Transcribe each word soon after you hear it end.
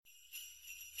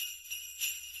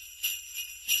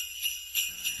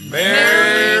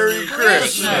Merry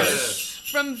Christmas!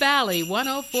 From Valley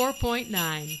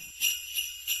 104.9.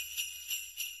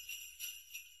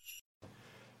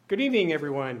 Good evening,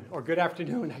 everyone, or good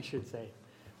afternoon, I should say.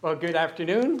 Well, good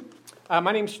afternoon.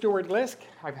 My name's Stuart Lisk.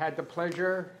 I've had the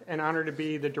pleasure and honor to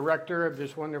be the director of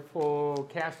this wonderful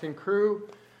cast and crew.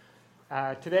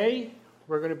 Today,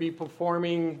 we're going to be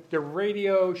performing the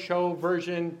radio show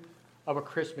version of A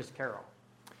Christmas Carol.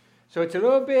 So it's a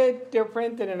little bit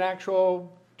different than an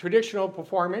actual traditional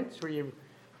performance where you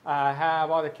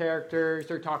have all the characters,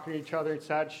 they're talking to each other and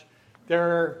such.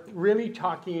 They're really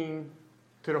talking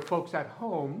to the folks at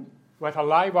home with a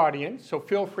live audience, so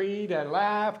feel free to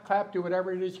laugh, clap, do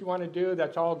whatever it is you want to do.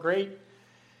 That's all great.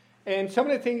 And some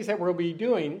of the things that we'll be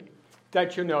doing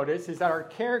that you'll notice is that our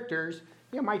characters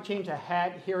might change a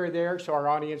hat here or there so our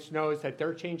audience knows that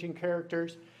they're changing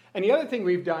characters. And the other thing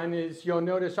we've done is you'll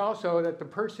notice also that the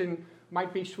person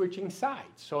might be switching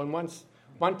sides. So in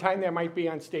one time they might be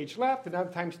on stage left,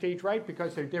 another time stage right,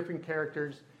 because they're different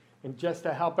characters, and just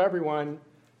to help everyone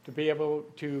to be able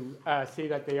to see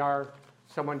that they are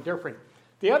someone different.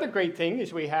 The other great thing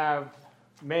is we have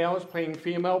males playing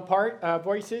female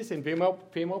voices and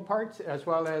female parts, as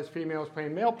well as females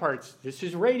playing male parts. This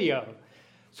is radio.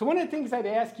 So one of the things I'd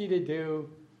ask you to do,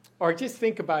 or just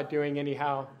think about doing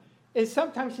anyhow, is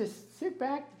sometimes just sit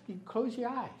back and close your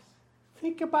eyes.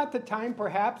 Think about the time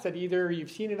perhaps that either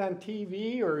you've seen it on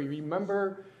TV or you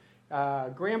remember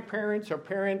grandparents or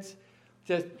parents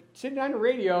just sitting on the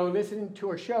radio listening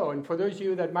to a show. And for those of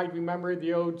you that might remember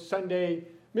the old Sunday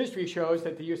mystery shows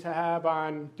that they used to have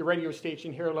on the radio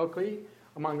station here locally,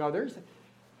 among others,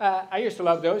 I used to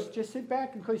love those. Just sit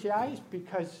back and close your eyes,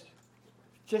 because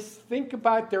just think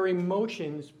about their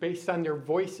emotions based on their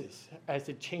voices as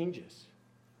it changes.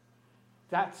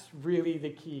 That's really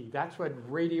the key. That's what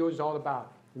radio is all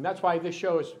about. And that's why this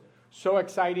show is so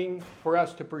exciting for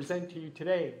us to present to you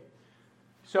today.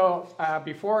 So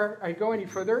before I go any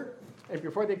further, and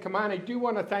before they come on, I do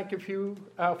want to thank a few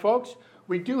folks.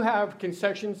 We do have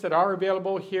concessions that are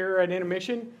available here at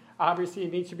intermission. Obviously,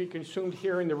 it needs to be consumed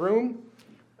here in the room.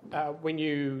 When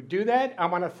you do that, I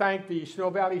want to thank the Snow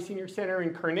Valley Senior Center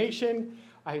in Carnation.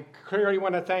 I clearly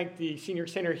want to thank the Senior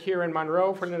Center here in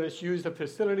Monroe for letting us use the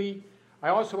facility. I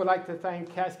also would like to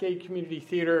thank Cascade Community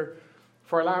Theater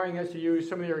for allowing us to use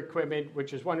some of their equipment,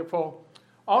 which is wonderful.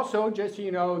 Also, just so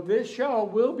you know, this show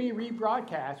will be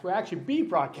rebroadcast. Will actually be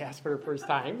broadcast for the first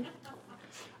time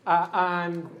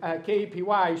on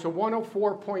KAPY, so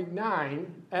 104.9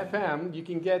 FM. You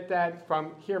can get that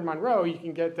from here in Monroe. You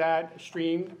can get that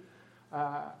streamed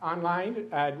online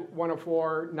at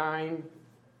 104.9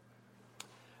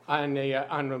 on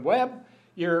the web.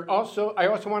 I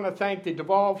also want to thank the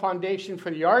Duvall Foundation for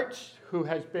the Arts, who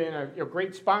has been a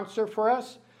great sponsor for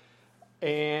us.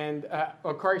 And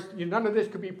of course, none of this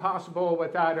could be possible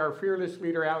without our fearless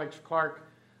leader, Alex Clark,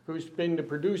 who's been the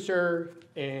producer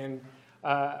and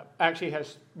actually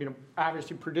has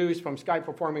obviously produced from Sky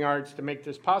Performing Arts to make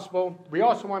this possible. We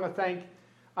also want to thank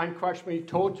unquestionably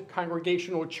Told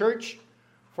Congregational Church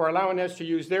for allowing us to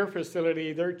use their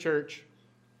facility, their church,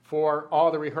 for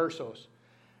all the rehearsals.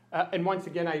 And once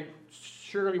again, I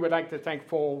surely would like to thank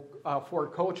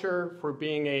Ford Culture for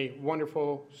being a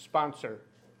wonderful sponsor.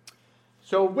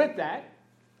 So with that,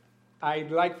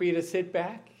 I'd like for you to sit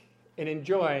back and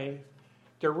enjoy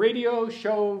the radio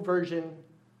show version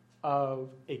of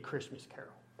A Christmas Carol.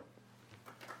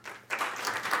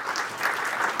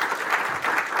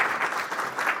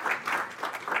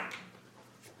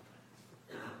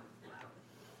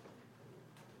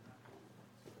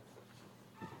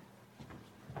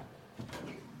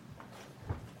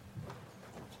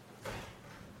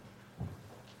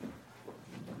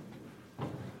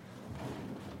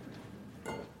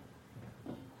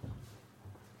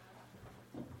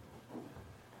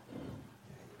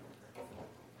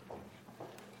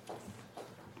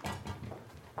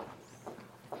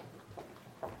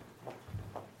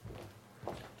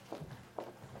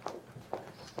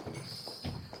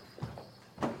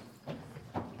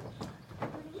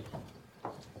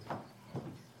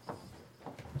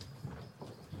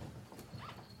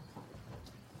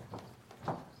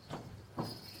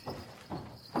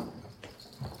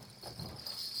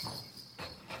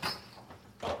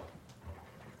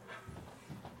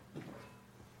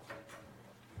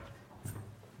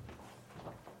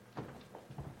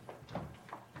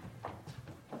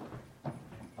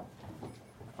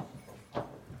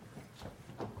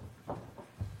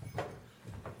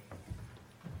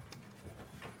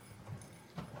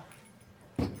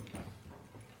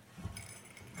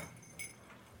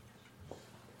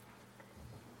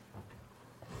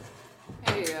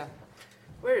 Hey,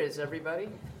 where is everybody?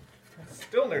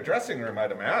 Still in their dressing room,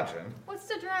 I'd imagine. What's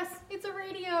to dress? It's a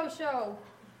radio show.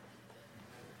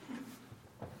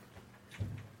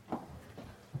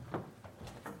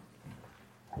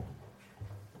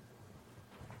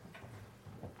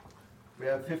 We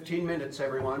have 15 minutes,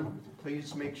 everyone.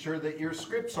 Please make sure that your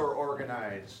scripts are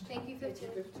organized. Thank you,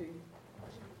 15.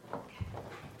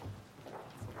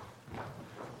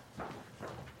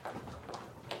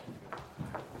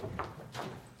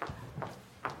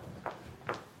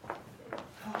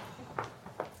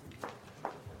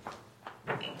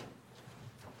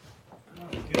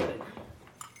 Good.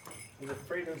 I was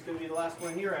afraid I was going to be the last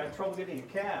one here. I had trouble getting a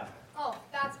cab. Oh,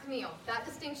 that's Camille. That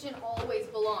distinction always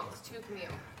belongs to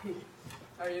Camille.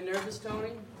 Are you nervous,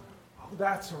 Tony? Oh,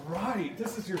 that's right.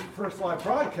 This is your first live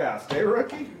broadcast, eh,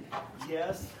 rookie?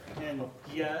 Yes, and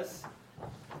yes.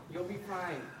 You'll be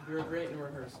fine. You were great in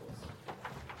rehearsals.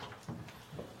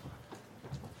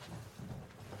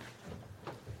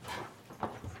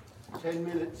 Ten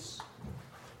minutes.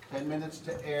 10 minutes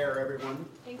to air, everyone.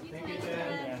 Thank you, Thank you, Ted.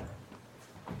 Ted.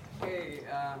 Hey,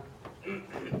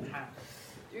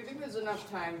 do you think there's enough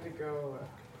time to go,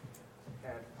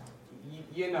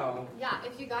 you know? Yeah,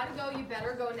 if you gotta go, you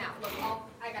better go now. Look,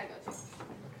 I gotta go too.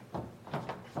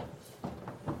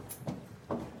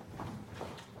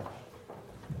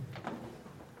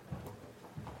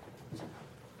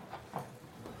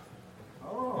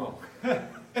 Oh,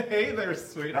 hey there,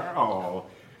 sweetheart. Oh,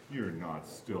 you're not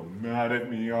still mad at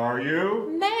me, are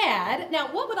you? Mad? Now,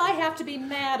 what would I have to be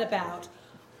mad about?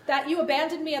 That you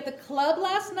abandoned me at the club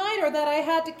last night, or that I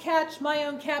had to catch my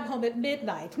own cab home at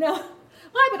midnight? Now,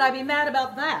 why would I be mad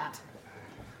about that?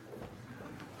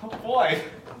 Oh, boy.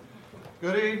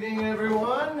 Good evening,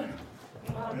 everyone.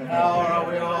 How are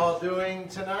we all doing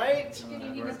tonight? Good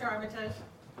evening, Mr. Armitage.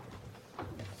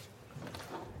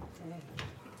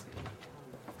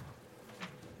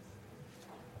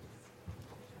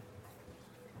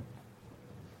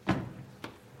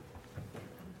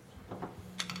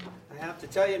 I have to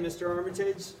tell you, Mr.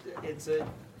 Armitage, it's an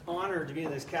honor to be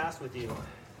in this cast with you.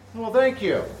 Well, thank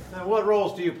you. Now, what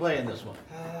roles do you play in this one?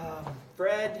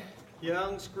 Fred,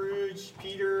 Young, Scrooge,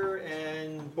 Peter,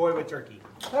 and Boy with Turkey.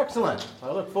 Excellent.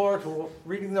 I look forward to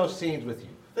reading those scenes with you.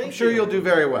 I'm Thank sure you. you'll do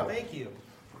very well. Thank you.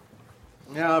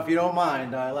 Now, if you don't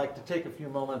mind, I like to take a few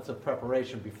moments of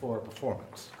preparation before a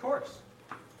performance. Of course.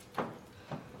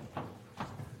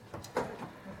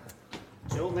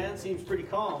 The old man seems pretty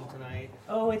calm tonight.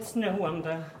 Oh, it's no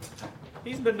wonder.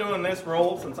 He's been doing this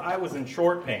role since I was in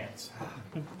short pants.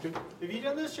 Have you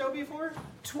done this show before?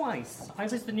 Twice. I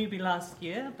was the newbie last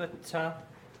year, but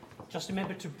just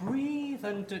remember to breathe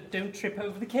and don't trip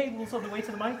over the cables on the way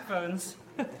to the microphones.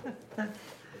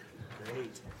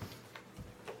 Great.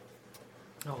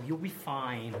 Oh, you'll be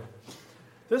fine.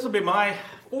 This will be my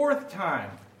 4th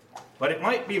time, but it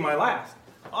might be my last.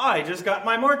 I just got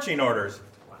my marching orders.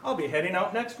 I'll be heading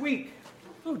out next week.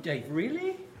 Oh, Dave,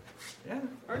 really? Yeah.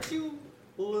 Aren't you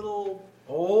a little...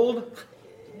 Old?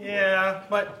 Yeah,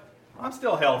 but I'm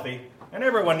still healthy, and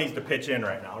everyone needs to pitch in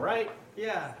right now, right?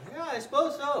 Yeah, I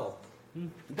suppose so.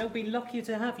 They'll be lucky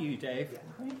to have you, Dave.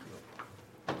 Thank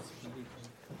you.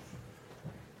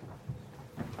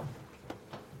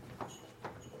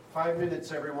 5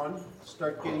 minutes, everyone.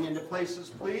 Start getting into places,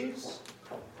 please.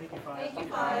 Thank you, Five. Thank you,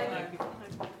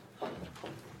 Five.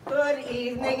 Good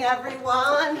evening,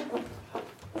 everyone.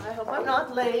 I hope I'm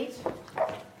not late.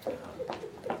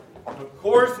 Of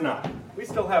course not. We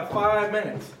still have 5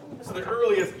 minutes. This is the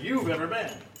earliest you've ever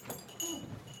been.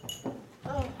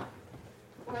 Oh,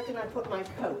 where can I put my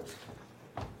coat?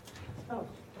 Oh.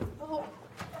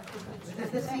 Is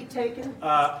the seat taken?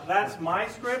 That's my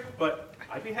script, but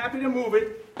I'd be happy to move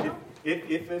it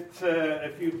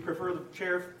if you prefer the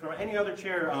chair from any other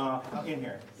chair in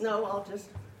here. No, I'll just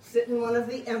sit in one of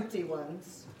the empty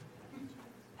ones.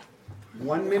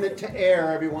 1 minute to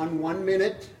air, everyone. 1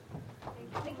 minute.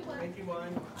 Thank you, Glenn. Thank you,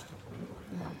 Wine.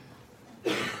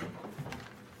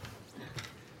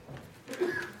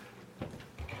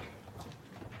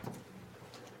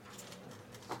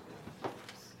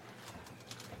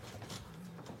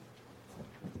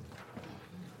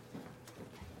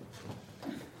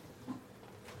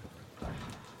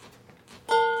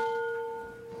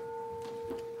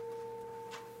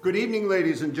 Good evening,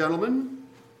 ladies and gentlemen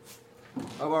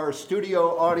of our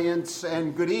studio audience,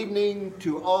 and good evening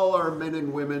to all our men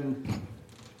and women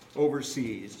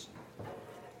overseas.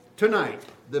 Tonight,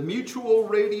 the Mutual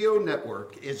Radio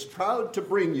Network is proud to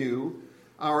bring you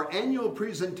our annual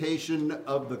presentation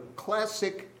of the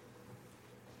classic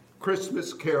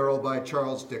Christmas Carol by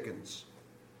Charles Dickens.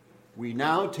 We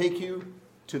now take you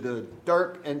to the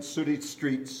dark and sooty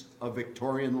streets of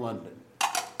Victorian London.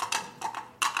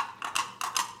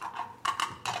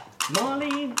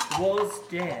 Marley was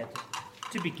dead,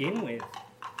 to begin with.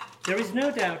 There is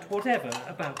no doubt whatever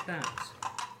about that.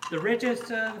 The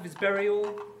register of his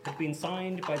burial had been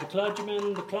signed by the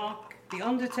clergyman, the clerk, the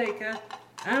undertaker,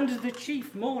 and the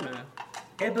chief mourner,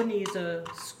 Ebenezer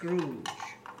Scrooge.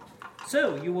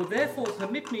 So you will therefore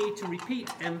permit me to repeat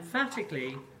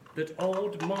emphatically that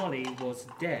old Marley was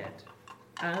dead,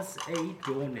 as a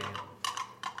doornail.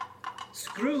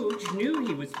 Scrooge knew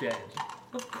he was dead.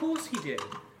 Of course he did.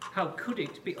 How could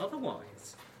it be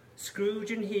otherwise?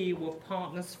 Scrooge and he were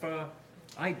partners for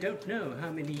I don't know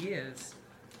how many years.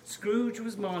 Scrooge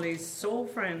was Marley's sole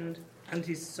friend and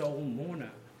his sole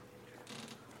mourner.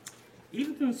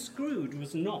 Even Scrooge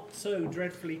was not so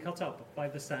dreadfully cut up by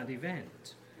the sad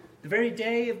event. The very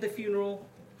day of the funeral,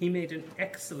 he made an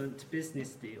excellent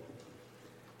business deal.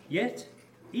 Yet,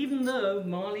 even though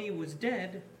Marley was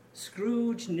dead,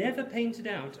 Scrooge never painted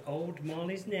out old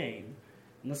Marley's name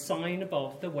on the sign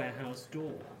above the warehouse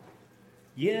door.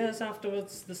 Years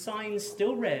afterwards, the sign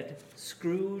still read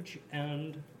Scrooge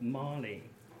and Marley.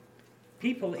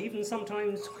 People even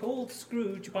sometimes called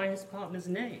Scrooge by his partner's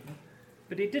name,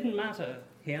 but it didn't matter.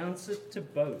 He answered to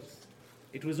both.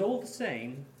 It was all the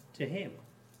same to him.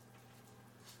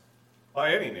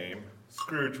 By any name,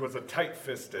 Scrooge was a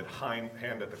tight-fisted hind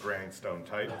hand at the grindstone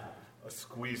type, a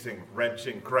squeezing,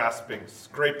 wrenching, grasping,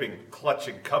 scraping,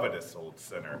 clutching, covetous old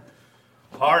sinner,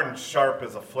 hard and sharp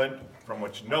as a flint from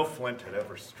which no flint had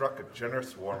ever struck a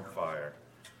generous warm fire.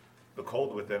 The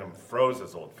cold within him froze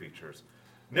his old features,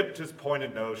 nipped his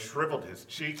pointed nose, shriveled his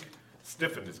cheek,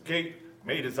 stiffened his gait,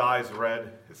 made his eyes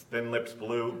red, his thin lips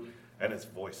blue, and his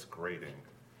voice grating.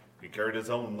 He carried his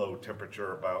own low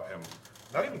temperature about him.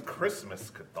 Not even Christmas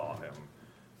could thaw him.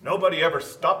 Nobody ever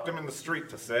stopped him in the street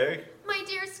to say, My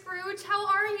dear Scrooge, how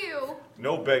are you?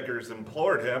 No beggars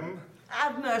implored him.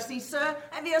 Have mercy, sir.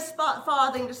 Have you a spot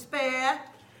farthing to spare?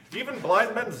 Even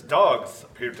blind men's dogs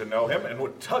appeared to know him and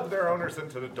would tug their owners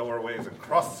into the doorways and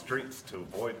cross streets to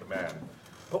avoid the man.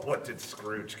 But what did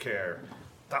Scrooge care?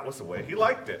 That was the way he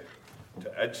liked it,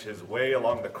 to edge his way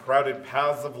along the crowded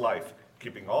paths of life,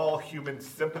 keeping all human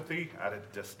sympathy at a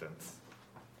distance.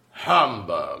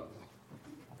 Humbug.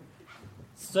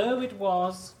 So it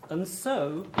was, and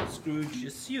so Scrooge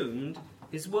assumed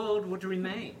his world would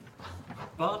remain,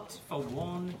 but for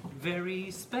one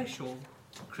very special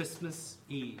Christmas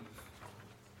Eve.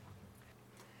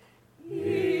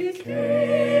 It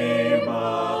came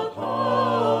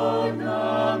upon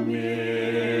the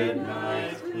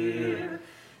midnight clear,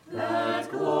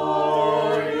 that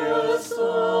glorious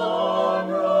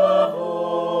song of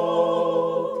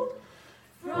old,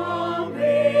 from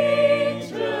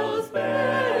angels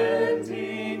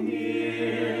bending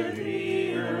near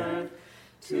the earth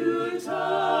to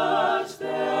touch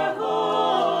their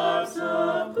harps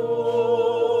of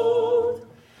gold.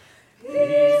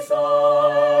 Peace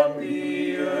on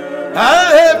the earth.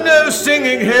 I'll have no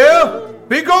singing here.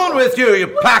 Be gone with you, you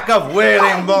pack of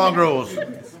wailing mongrels.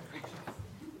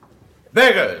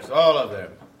 Beggars, all of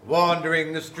them,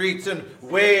 wandering the streets and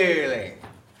wailing.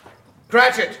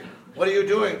 Cratchit, what are you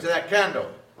doing to that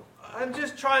candle? I'm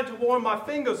just trying to warm my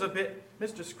fingers a bit,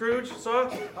 Mr. Scrooge,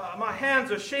 sir. My hands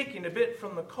are shaking a bit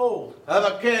from the cold. Have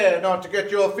a care not to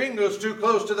get your fingers too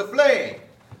close to the flame.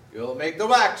 You'll make the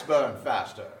wax burn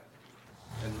faster.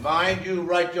 And mind you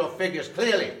write your figures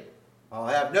clearly. I'll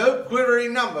have no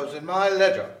quivering numbers in my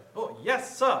ledger. Oh,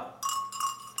 yes, sir.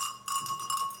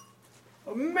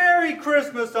 Merry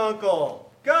Christmas,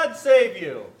 Uncle. God save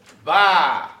you.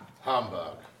 Bah,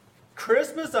 humbug.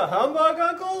 Christmas a humbug,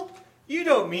 Uncle? You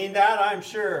don't mean that, I'm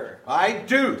sure. I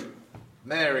do.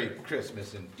 Merry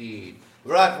Christmas indeed.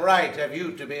 What right have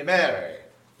you to be merry?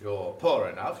 You're poor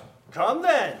enough. Come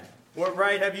then. What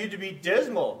right have you to be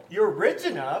dismal? You're rich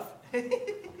enough.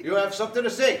 You have something to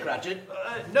say, Cratchit?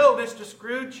 No, Mr.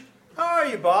 Scrooge. How are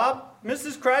you, Bob?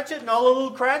 Mrs. Cratchit and all the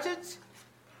little Cratchits?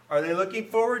 Are they looking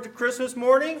forward to Christmas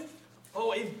morning?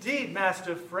 Oh, indeed,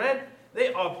 Master Fred.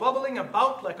 They are bubbling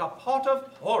about like a pot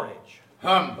of porridge.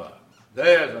 Humbug.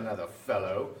 There's another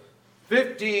fellow.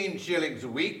 15 shillings a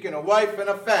week and a wife and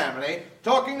a family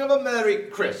talking of a Merry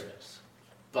Christmas.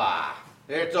 Bah,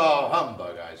 it's all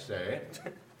humbug, I say.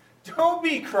 Don't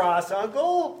be cross,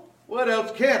 Uncle. What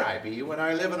else can I be when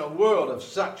I live in a world of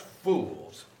such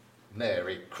fools?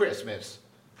 Merry Christmas.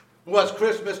 What's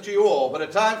Christmas to you all but a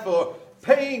time for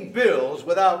paying bills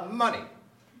without money?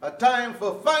 A time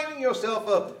for finding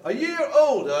yourself a year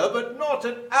older but not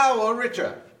an hour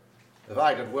richer. If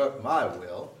I could work my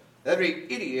will,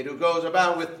 every idiot who goes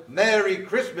about with Merry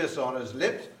Christmas on his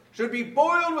lips should be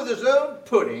boiled with his own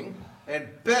pudding and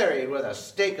buried with a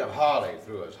stake of holly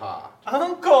through his heart.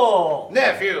 Uncle!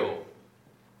 Nephew!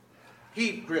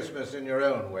 Keep Christmas in your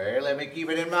own way. Let me keep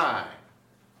it in mine.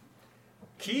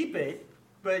 Keep it?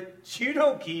 But you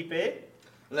don't keep it.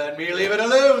 Let me leave it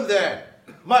alone then.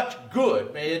 Much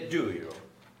good may it do you.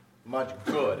 Much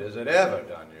good has it ever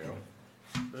done you.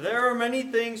 There are many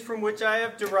things from which I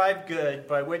have derived good,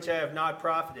 by which I have not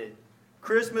profited.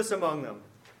 Christmas among them.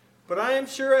 But I am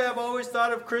sure I have always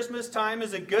thought of Christmas time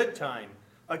as a good time.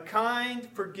 A kind,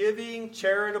 forgiving,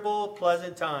 charitable,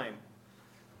 pleasant time.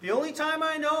 The only time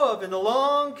I know of in the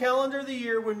long calendar of the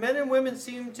year when men and women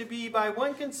seem to be by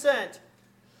one consent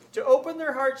to open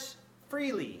their hearts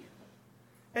freely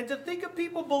and to think of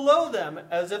people below them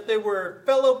as if they were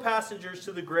fellow passengers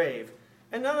to the grave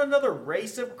and not another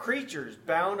race of creatures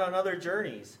bound on other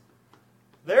journeys.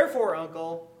 Therefore,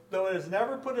 Uncle, though it has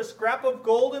never put a scrap of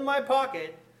gold in my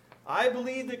pocket, I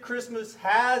believe that Christmas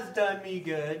has done me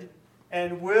good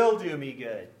and will do me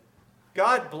good.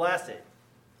 God bless it.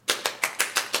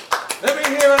 Let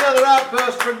me hear another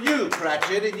outburst from you,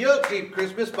 Cratchit, and you'll keep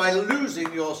Christmas by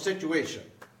losing your situation.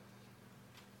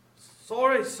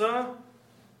 Sorry, sir.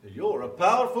 You're a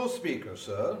powerful speaker,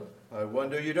 sir. I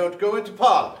wonder you don't go into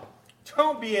Parliament.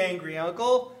 Don't be angry,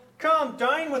 Uncle. Come,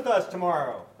 dine with us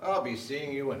tomorrow. I'll be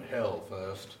seeing you in hell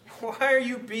first. Why are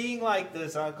you being like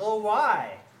this, Uncle?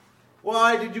 Why?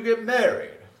 Why did you get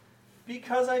married?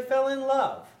 Because I fell in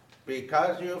love.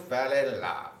 Because you fell in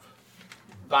love.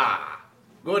 Bah!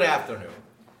 Good afternoon.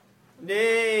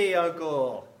 Nay,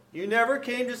 Uncle. You never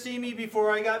came to see me before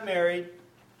I got married.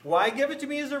 Why give it to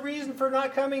me as a reason for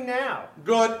not coming now?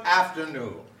 Good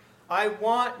afternoon. I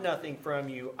want nothing from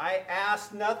you. I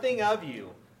ask nothing of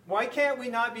you. Why can't we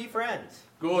not be friends?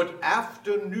 Good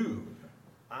afternoon.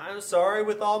 I'm sorry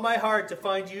with all my heart to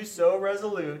find you so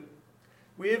resolute.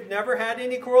 We have never had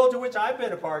any quarrel to which I've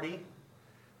been a party.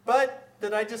 But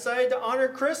that I decided to honor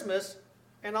Christmas,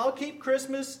 and I'll keep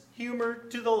Christmas humor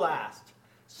to the last.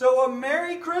 So a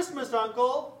Merry Christmas,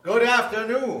 Uncle. Good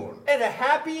afternoon. And a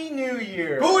Happy New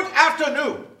Year. Good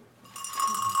afternoon.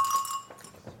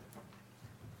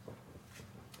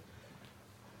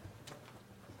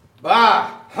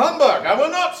 Bah! Humbug! I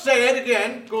will not say it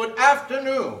again. Good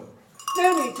afternoon.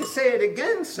 No need to say it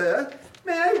again, sir.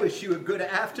 May I wish you a good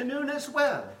afternoon as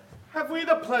well? Have we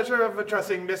the pleasure of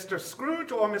addressing Mr.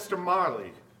 Scrooge or Mr.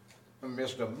 Marley?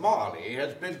 Mr. Marley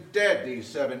has been dead these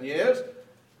 7 years.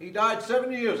 He died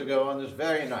 7 years ago on this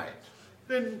very night.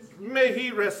 Then may he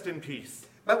rest in peace.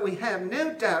 But we have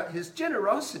no doubt his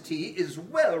generosity is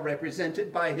well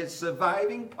represented by his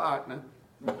surviving partner.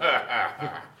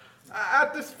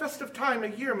 At this festive time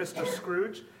of year, Mr.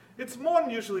 Scrooge, it's more than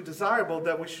usually desirable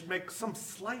that we should make some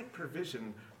slight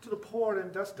provision to the poor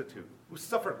and destitute, who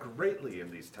suffer greatly in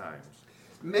these times.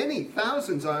 Many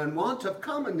thousands are in want of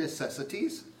common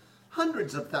necessities.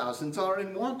 Hundreds of thousands are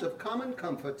in want of common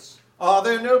comforts. Are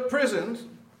there no prisons?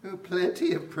 Oh,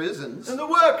 plenty of prisons. And the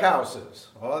workhouses,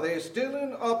 are they still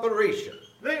in operation?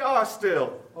 They are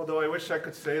still, although I wish I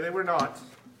could say they were not.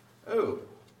 Oh,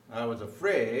 I was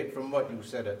afraid from what you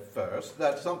said at first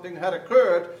that something had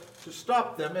occurred to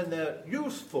stop them in their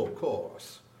useful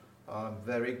course. I'm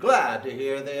very glad to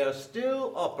hear they are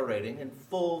still operating in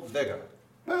full vigor.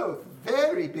 Oh,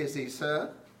 very busy,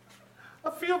 sir.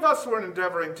 A few of us were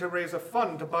endeavoring to raise a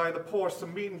fund to buy the poor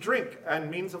some meat and drink and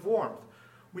means of warmth.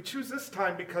 We choose this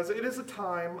time because it is a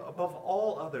time, above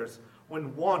all others,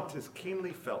 when want is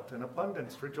keenly felt and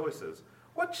abundance rejoices.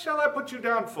 What shall I put you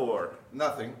down for?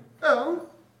 Nothing. Oh,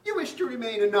 you wish to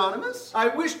remain anonymous? I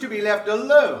wish to be left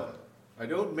alone. I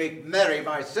don't make merry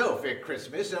myself at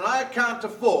Christmas, and I can't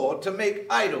afford to make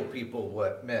idle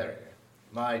people merry.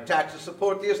 My taxes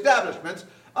support the establishments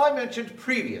I mentioned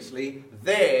previously.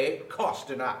 They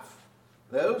cost enough.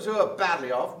 Those who are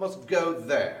badly off must go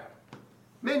there.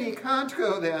 Many can't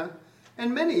go there,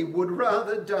 and many would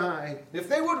rather die. If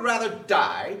they would rather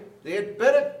die, they had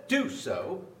better do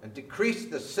so and decrease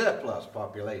the surplus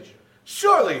population.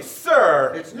 Surely,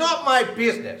 sir! It's not my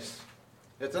business.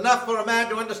 It's enough for a man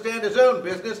to understand his own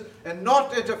business and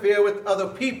not interfere with other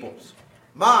people's.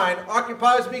 Mine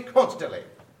occupies me constantly.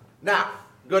 Now,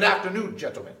 good afternoon,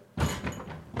 gentlemen.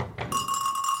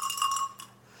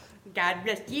 God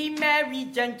bless ye, merry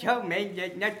gentlemen,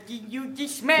 let nothing you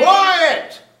dismay.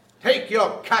 Quiet! Take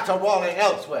your caterwauling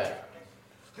elsewhere.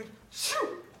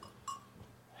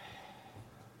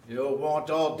 You'll want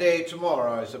all day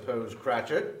tomorrow, I suppose,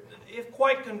 Cratchit. If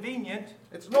quite convenient.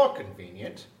 It's not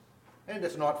convenient, and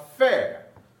it's not fair.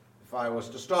 If I was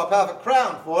to stop half a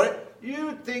crown for it,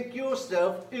 you'd think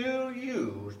yourself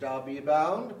ill-used, I'll be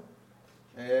bound.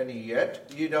 And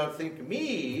yet, you don't think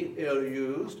me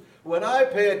ill-used when I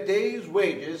pay a day's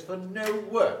wages for no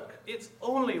work. It's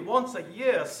only once a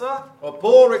year, sir. A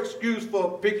poor excuse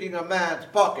for picking a man's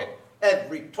pocket.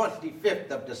 every 25th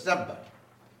of December.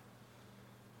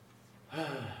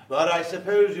 But I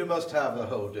suppose you must have the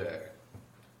whole day.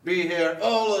 Be here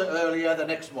all the earlier the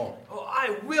next morning. Oh,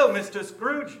 I will, Mr.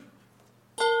 Scrooge.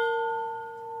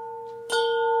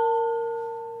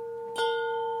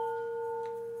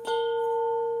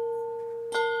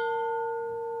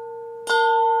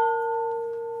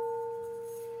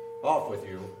 Off with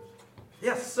you.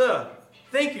 Yes, sir.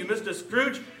 Thank you, Mr.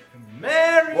 Scrooge.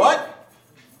 Merry... What?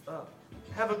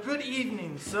 Have a good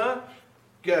evening, sir.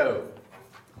 Go.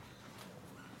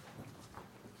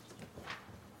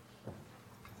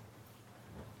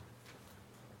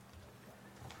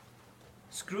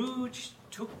 Scrooge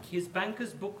took his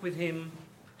banker's book with him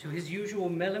to his usual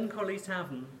melancholy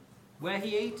tavern, where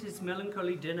he ate his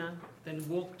melancholy dinner, then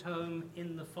walked home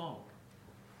in the fog.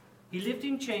 He lived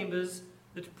in chambers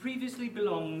that previously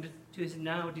belonged to his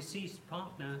now deceased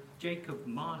partner, Jacob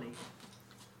Marley.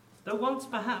 Though once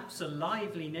perhaps a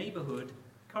lively neighborhood,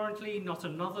 currently not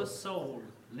another soul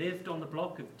lived on the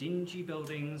block of dingy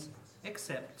buildings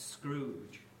except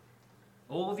Scrooge.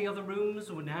 All the other rooms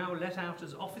were now let out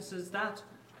as offices that,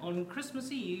 on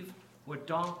Christmas Eve, were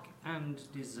dark and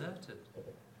deserted.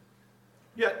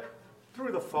 Yet,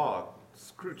 through the fog,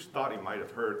 Scrooge thought he might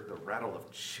have heard the rattle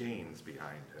of chains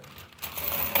behind him.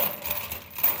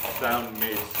 The sound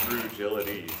made Scrooge ill at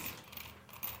ease.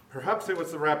 Perhaps it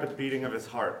was the rapid beating of his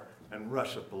heart and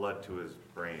rush of blood to his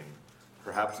brain.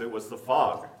 Perhaps it was the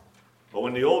fog. But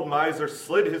when the old miser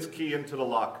slid his key into the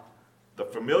lock, the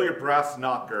familiar brass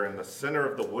knocker in the center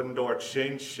of the wooden door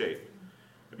changed shape.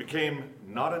 It became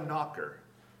not a knocker,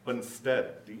 but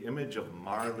instead the image of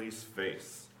Marley's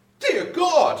face. Dear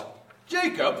God!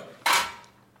 Jacob!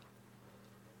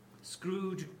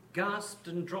 Scrooge gasped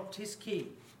and dropped his key.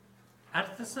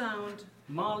 At the sound,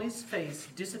 Marley's face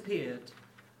disappeared,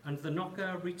 and the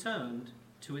knocker returned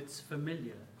to its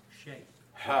familiar shape.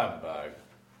 Humbug.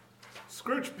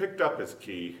 Scrooge picked up his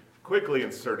key, quickly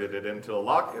inserted it into the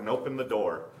lock, and opened the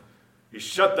door. He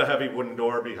shut the heavy wooden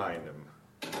door behind him.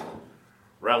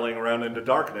 Rattling around into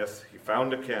darkness, he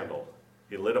found a candle.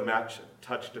 He lit a match and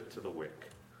touched it to the wick.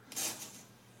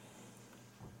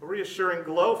 A reassuring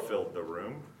glow filled the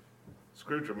room.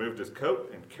 Scrooge removed his coat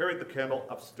and carried the candle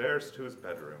upstairs to his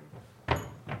bedroom.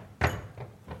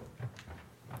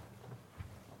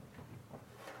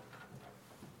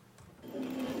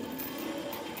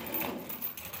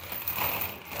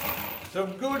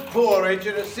 Some good porridge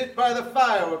and a sit by the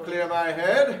fire will clear my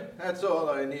head. That's all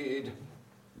I need.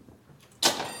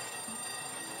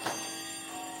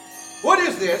 What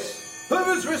is this? Who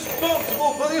is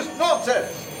responsible for this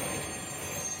nonsense?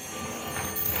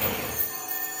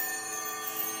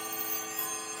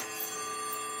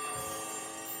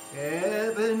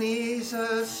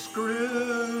 Ebenezer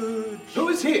Scrooge. Who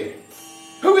is here?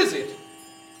 Who is it?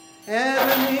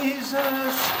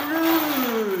 Ebenezer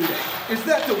Scrooge. Is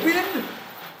that the wind?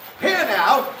 Here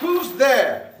now, who's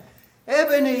there?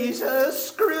 Ebenezer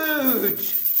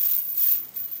Scrooge.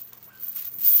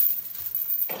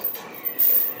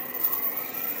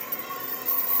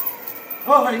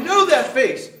 Oh, I know that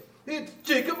face. It's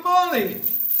Jacob Marley.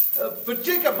 But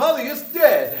Jacob Marley is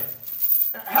dead.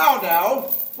 How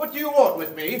now? What do you want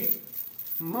with me?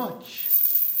 Much.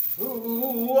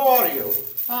 Who are you?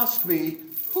 Ask me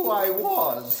who I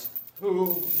was.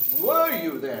 Who were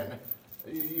you then?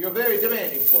 You're very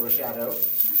demanding for a shadow.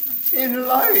 In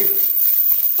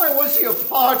life, I was your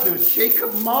partner,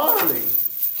 Jacob Marley.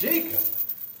 Jacob?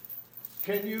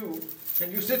 Can you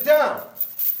sit down?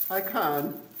 I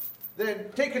can.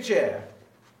 Then take a chair.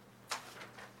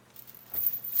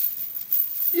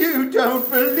 You don't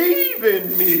believe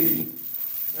in me.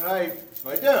 I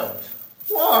don't.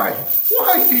 Why?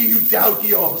 Why do you doubt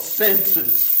your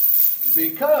senses?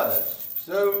 Because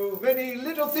so many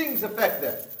little things affect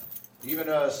them. Even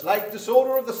a slight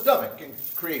disorder of the stomach can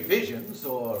create visions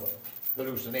or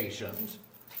hallucinations.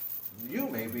 You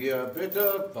may be a bit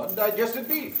of undigested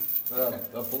beef,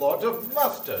 a blot of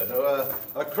mustard, or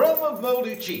a crumb of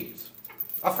moldy cheese,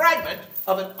 a fragment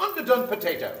of an underdone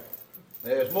potato.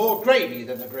 There's more gravy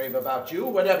than the grave about you,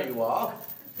 whatever you are.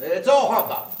 It's all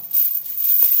humbug.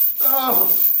 Oh!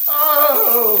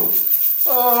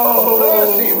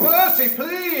 Mercy,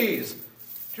 please!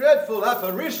 Dreadful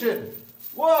apparition,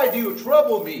 why do you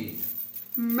trouble me?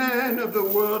 Man of the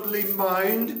worldly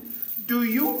mind, do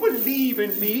you believe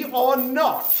in me or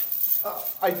not?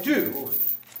 I do.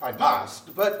 I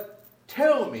must. But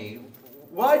tell me,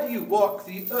 why do you walk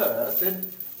the earth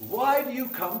and why do you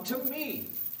come to me?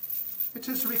 It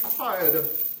is required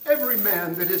of every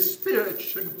man that his spirit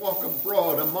should walk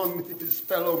abroad among his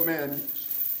fellow men,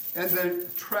 and then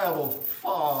travel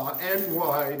far and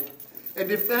wide, And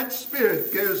if that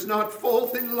spirit goes not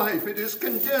forth in life, it is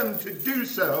condemned to do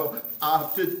so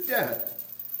after death.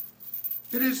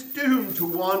 It is doomed to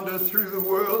wander through the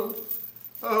world.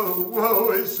 Oh,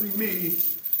 woe is me,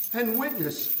 and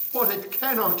witness what it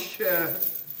cannot share,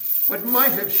 what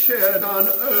might have shared on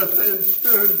earth and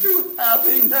turned to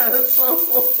happiness.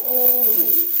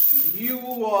 Oh.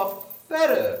 You are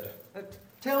fettered.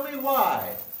 Tell me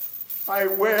why. I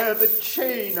wear the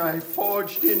chain I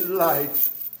forged in life.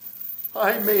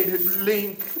 I made it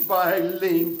link by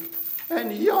link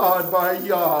and yard by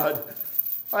yard.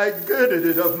 I girded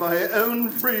it of my own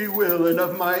free will, and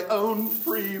of my own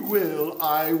free will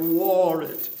I wore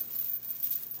it.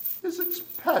 Is its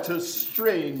patter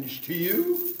strange to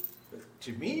you?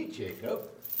 To me, Jacob.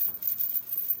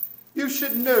 You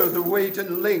should know the weight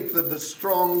and length of the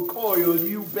strong coil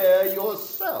you bear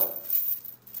yourself.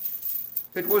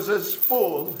 It was as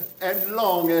full and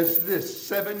long as this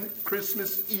 7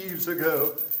 Christmas Eves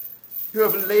ago. You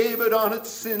have labored on it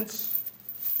since.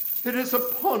 It is a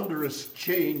ponderous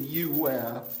chain you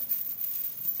wear.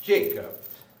 Jacob,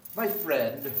 my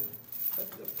friend,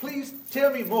 please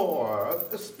tell me more.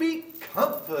 Speak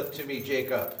comfort to me,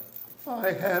 Jacob.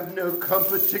 I have no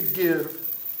comfort to give.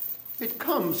 It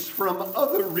comes from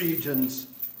other regions.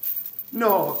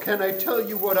 Nor can I tell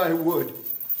you what I would.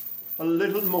 A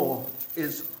little more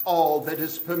is all that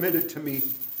is permitted to me.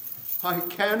 I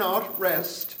cannot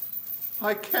rest.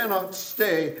 I cannot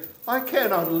stay. I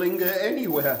cannot linger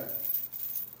anywhere.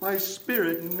 My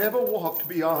spirit never walked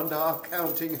beyond our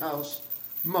counting house.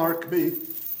 Mark me.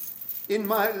 In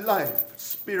my life,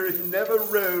 spirit never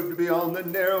roved beyond the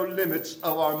narrow limits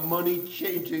of our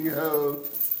money-changing home.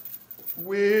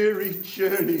 Weary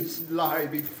journeys lie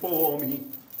before me.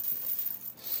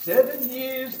 7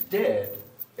 years dead,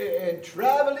 and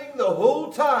traveling the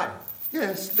whole time.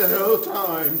 Yes, the whole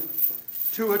time,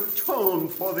 to atone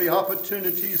for the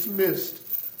opportunities missed.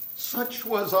 Such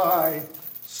was I,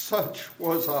 such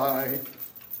was I.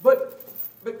 But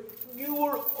you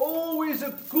were always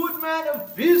a good man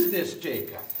of business,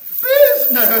 Jacob.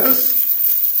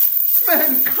 Business?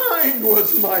 Mankind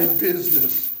was my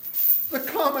business. The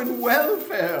common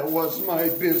welfare was my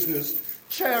business.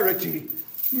 Charity,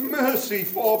 mercy,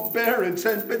 forbearance,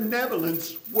 and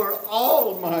benevolence were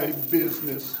all my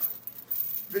business.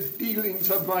 The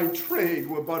dealings of my trade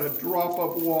were but a drop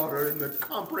of water in the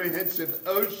comprehensive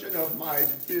ocean of my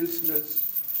business.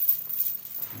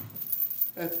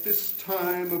 At this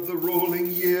time of the rolling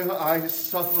year, I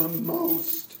suffer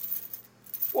most.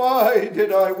 Why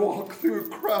did I walk through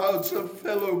crowds of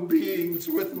fellow beings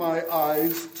with my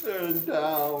eyes turned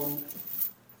down?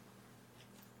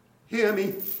 Hear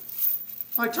me.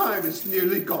 My time is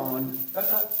nearly gone.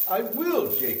 I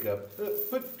will, Jacob,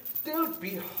 but don't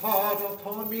be hard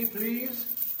upon me, please.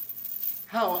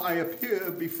 How I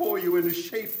appear before you in a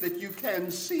shape that you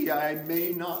can see, I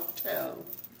may not tell.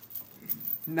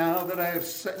 Now that I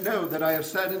have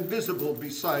sat invisible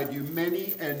beside you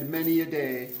many and many a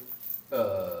day.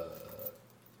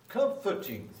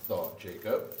 Comforting thought,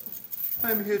 Jacob.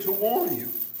 I'm here to warn you.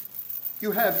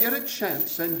 You have yet a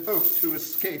chance and hope to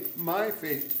escape my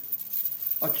fate.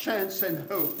 A chance and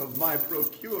hope of my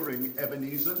procuring,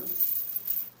 Ebenezer.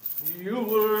 You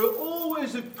were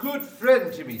always a good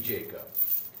friend to me, Jacob.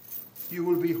 You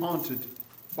will be haunted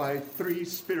by 3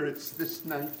 spirits this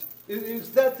night. Is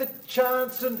that the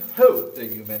chance and hope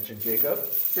that you mentioned, Jacob?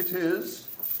 It is.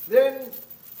 Then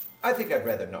I think I'd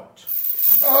rather not.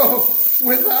 Oh,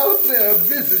 without their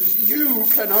visits, you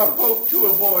cannot hope to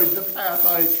avoid the path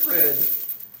I tread.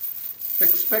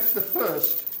 Expect the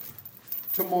first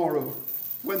tomorrow,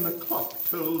 when the clock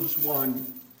tolls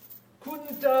 1.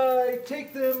 Couldn't I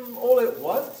take them all at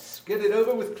once? Get it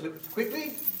over with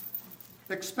quickly?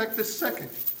 Expect the second,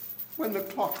 when the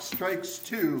clock strikes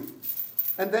 2,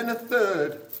 and then a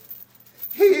third.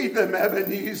 Heed them,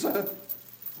 Ebenezer.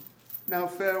 Now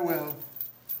farewell.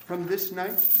 From this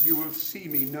night you will see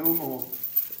me no more.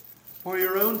 For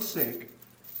your own sake,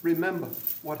 remember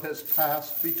what has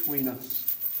passed between us.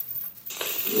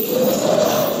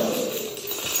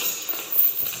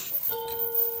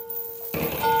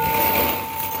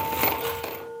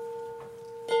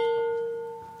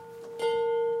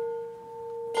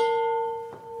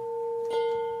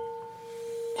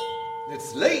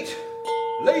 It's late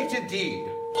indeed.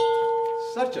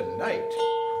 Such a night.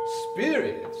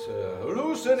 Spirits,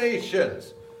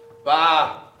 hallucinations.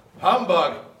 Bah,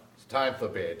 humbug. It's time for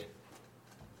bed.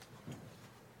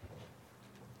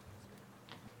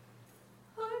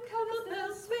 Hark how the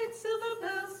bells, sweet silver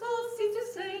bells, all seem to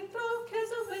say, throw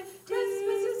cares away.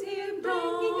 Christmas is here,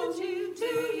 bringing a cheer to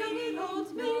young and old,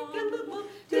 meek and the bold.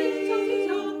 Ding-dong,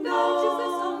 ding-dong, that is the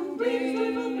song, brings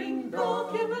joyful ring.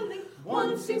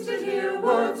 seems to hear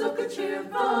words of good cheer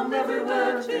from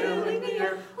everywhere, filling the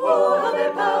air. Oh, how they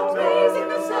pound, raising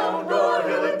the sound, o'er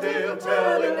hill and dale,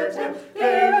 telling their tale.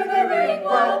 Gaily they ring,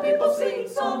 while people sing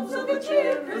songs of good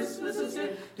cheer. Christmas is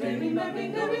here. Merry, merry,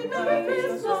 merry, merry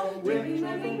Christmas. Merry,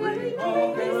 merry, merry,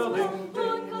 merry Christmas.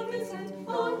 On come his head,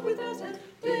 on with that head.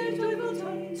 Big joy will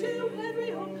come to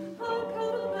every home. Hark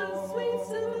how the bells, sweet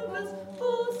silver bells,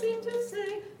 all seem to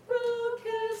say, throw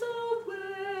cares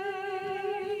away.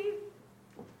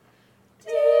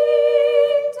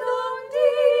 Ding dong,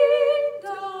 ding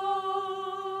dong.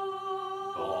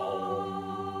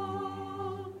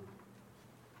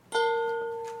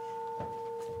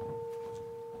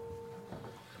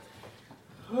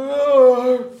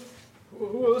 Oh,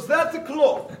 was that the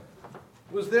clock?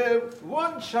 Was there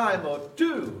one chime or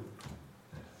two?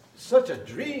 Such a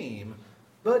dream,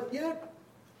 but yet...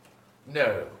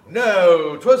 No,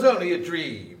 'twas only a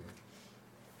dream.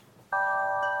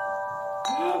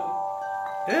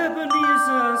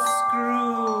 Ebenezer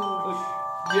Scrooge.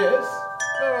 Yes?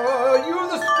 Are you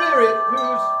the spirit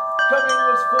whose coming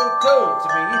was foretold to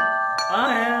me?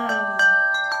 I am.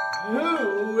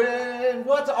 Who and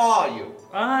what are you?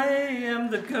 I am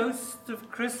the ghost of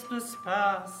Christmas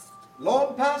past.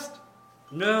 Long past?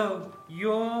 No,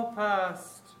 your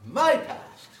past. My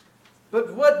past?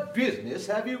 But what business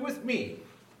have you with me?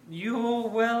 Your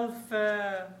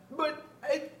welfare. But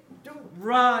I don't...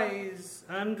 Rise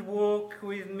and walk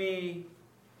with me.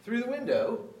 Through the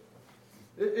window?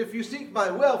 If you seek my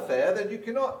welfare, then you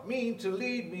cannot mean to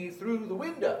lead me through the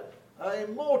window. I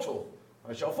am mortal.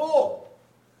 I shall fall.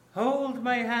 Hold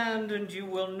my hand and you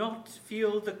will not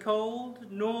feel the cold,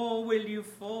 nor will you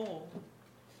fall.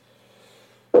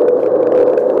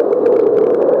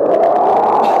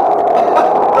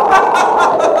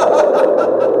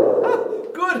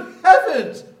 Good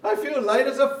heavens! I feel light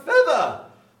as a feather.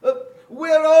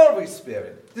 Where are we,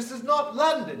 Spirit? This is not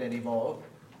London anymore.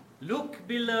 Look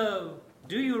below.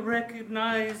 Do you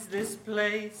recognize this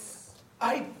place?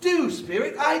 I do,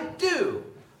 Spirit, I do.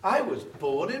 I was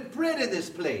born and bred in this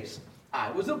place.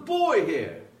 I was a boy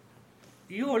here.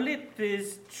 Your lip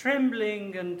is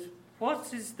trembling, and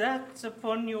what is that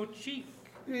upon your cheek?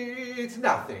 It's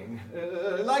nothing.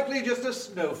 Likely just a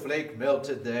snowflake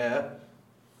melted there.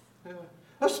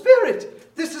 A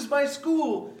Spirit! This is my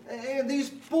school, and these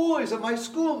boys are my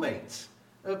schoolmates.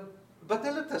 But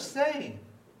they look the same.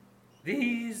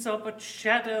 These are but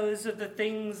shadows of the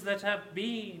things that have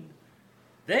been.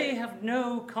 They have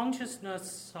no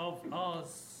consciousness of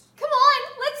us. Come on,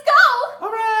 let's go!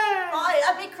 Hooray! Oh,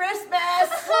 happy Christmas!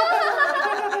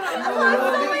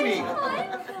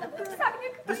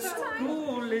 The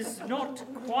school is not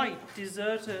quite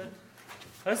deserted.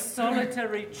 A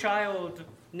solitary child,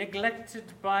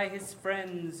 neglected by his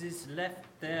friends, is left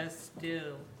there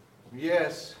still.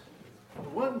 Yes,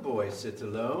 one boy sits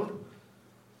alone.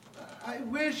 I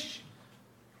wish...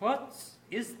 What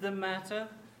is the matter?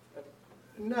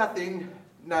 Nothing.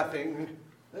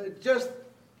 Just,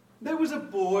 there was a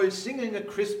boy singing a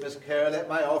Christmas carol at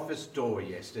my office door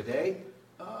yesterday.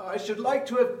 I should like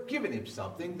to have given him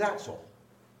something, that's all.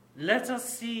 Let us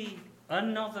see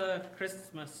another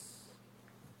Christmas.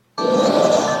 Ebenezer!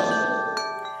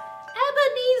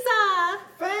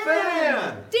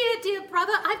 Fan! Dear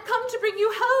brother, I've come to bring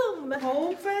you home.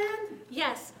 Home, Fan?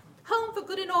 Yes, home for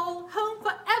good and all, home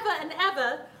for ever and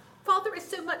ever. Father is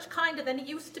so much kinder than he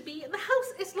used to be, and the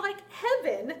house is like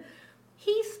heaven.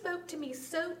 He spoke to me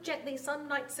so gently some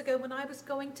nights ago when I was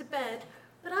going to bed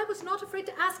that I was not afraid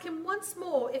to ask him once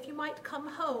more if you might come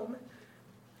home.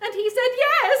 And he said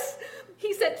yes!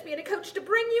 He sent me in a coach to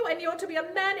bring you, and you're to be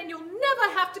a man, and you'll never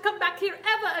have to come back here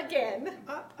ever again.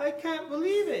 I can't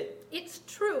believe it. It's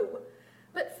true.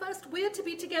 But first, we're to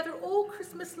be together all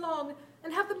Christmas long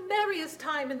and have the merriest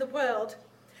time in the world.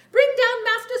 Bring down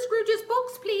Master Scrooge's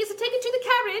box, please, and take it to the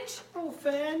carriage. Oh,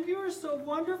 Fan, you're so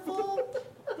wonderful.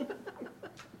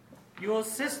 Your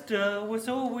sister was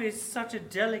always such a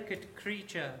delicate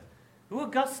creature, who a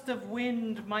gust of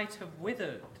wind might have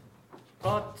withered.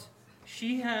 But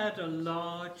she had a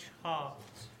large heart.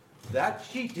 That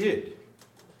she did.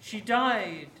 She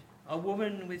died, a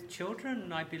woman with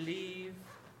children, I believe.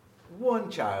 One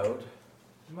child,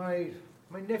 my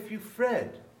nephew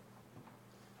Fred.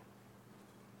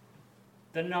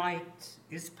 The night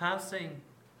is passing,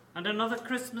 and another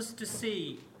Christmas to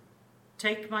see.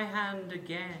 Take my hand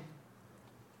again.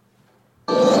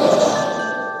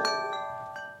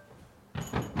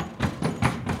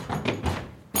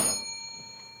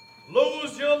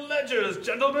 Close your ledgers,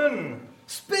 gentlemen.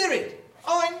 Spirit!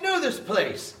 Oh, I know this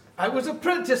place. I was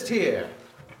apprenticed here.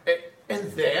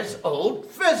 And there's old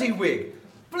Fezziwig.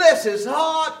 Bless his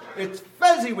heart, it's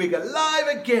Fezziwig alive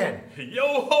again.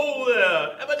 Yo-ho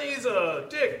there, Ebenezer,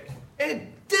 Dick. And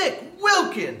Dick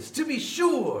Wilkins, to be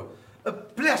sure.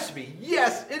 Bless me,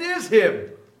 yes, it is him.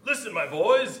 Listen, my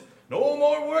boys, no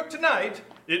more work tonight.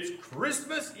 It's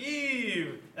Christmas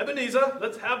Eve. Ebenezer,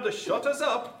 let's have the shutters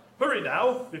up. Hurry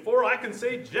now, before I can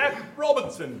say Jack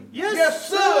Robinson. Yes,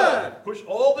 sir. Push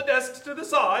all the desks to the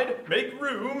side. Make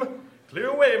room. Clear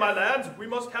away, my lads. We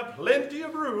must have plenty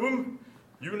of room.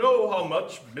 You know how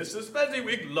much Mrs.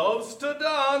 Fezziwig loves to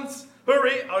dance.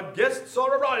 Hurry, our guests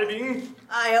are arriving.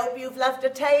 I hope you've left a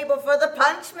table for the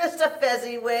punch, Mr.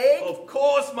 Fezziwig. Of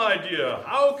course, my dear.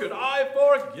 How could I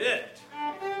forget?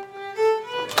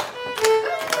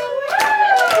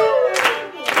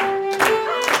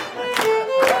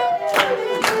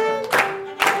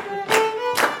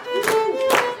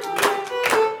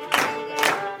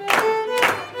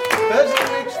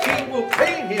 Fezziwig's team will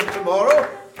paint him tomorrow.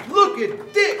 Look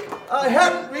at Dick. I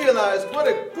hadn't realized what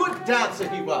a good dancer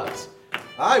he was.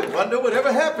 I wonder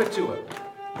whatever happened to him.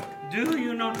 Do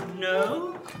you not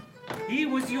know? He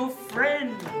was your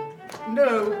friend.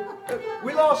 No,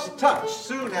 we lost touch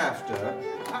soon after.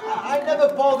 I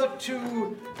never bothered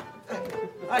to...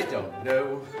 I don't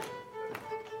know.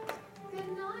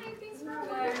 Good night. Thanks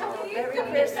for Merry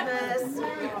Christmas.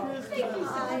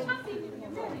 Bye.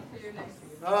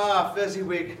 Ah,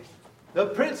 Fezziwig, the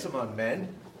Prince among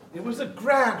men. It was a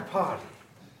grand party.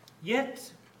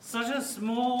 Yet such a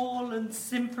small and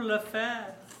simple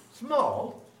affair.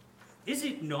 Small? Is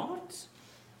it not?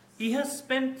 He has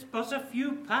spent but a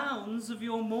few pounds of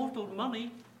your mortal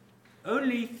money.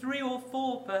 Only 3 or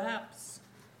 4, perhaps.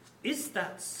 Is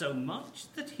that so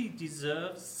much that he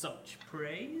deserves such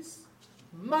praise?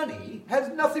 Money has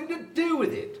nothing to do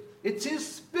with it. It's his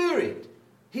spirit.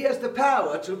 He has the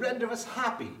power to render us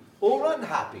happy or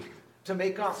unhappy, to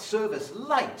make our service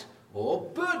light or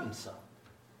burdensome,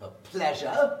 a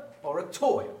pleasure or a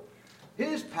toil.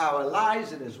 His power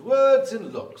lies in his words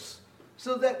and looks,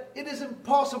 so that it is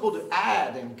impossible to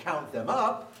add and count them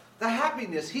up. The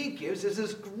happiness he gives is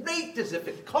as great as if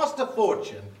it cost a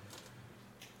fortune.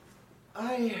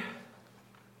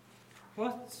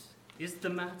 What is the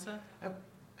matter?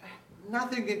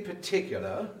 Nothing in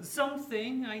particular.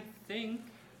 Something, I think.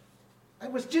 I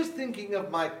was just thinking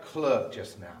of my clerk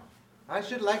just now. I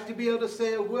should like to be able to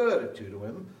say a word or two to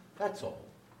him, that's all.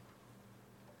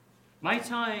 My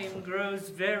time grows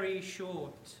very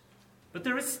short, but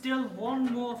there is still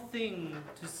one more thing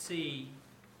to see.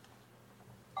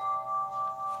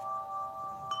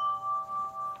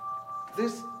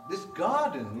 This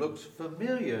garden looks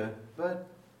familiar, but...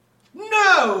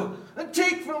 No!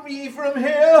 Take from me from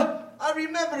here! I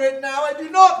remember it now. I do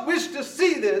not wish to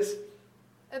see this.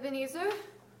 Ebenezer,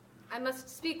 I must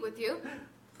speak with you.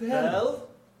 Belle?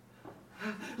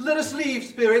 Let us leave,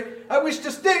 Spirit. I wish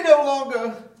to stay no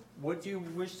longer. What do you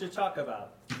wish to talk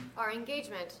about? Our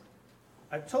engagement.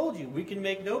 I've told you, we can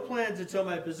make no plans until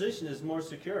my position is more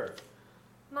secure.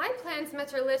 My plans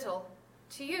matter little.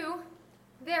 To you,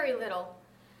 very little.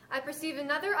 I perceive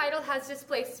another idol has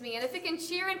displaced me, and if it can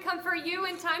cheer and comfort you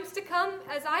in times to come,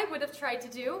 as I would have tried to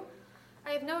do,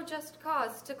 I have no just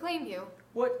cause to claim you.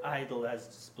 What idol has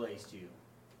displaced you?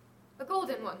 A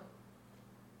golden one.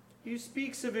 You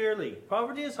speak severely.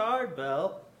 Poverty is hard,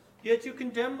 Belle. Yet you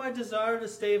condemn my desire to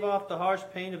stave off the harsh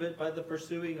pain of it by the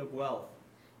pursuing of wealth.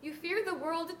 You fear the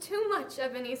world too much,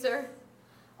 Ebenezer.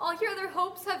 All your other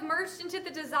hopes have merged into the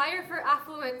desire for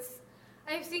affluence.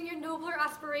 I have seen your nobler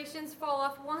aspirations fall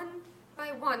off one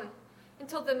by one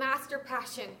until the master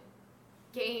passion,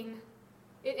 gain,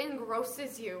 it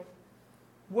engrosses you.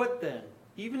 What then?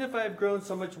 Even if I have grown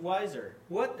so much wiser,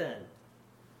 what then?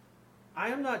 I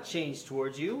am not changed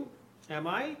towards you, am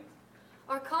I?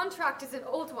 Our contract is an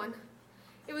old one.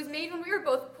 It was made when we were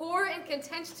both poor and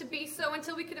content to be so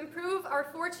until we could improve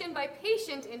our fortune by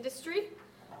patient industry.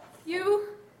 You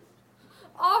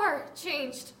are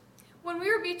changed. When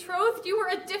we were betrothed, you were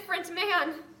a different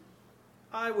man.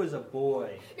 I was a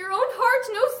boy. Your own heart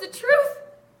knows the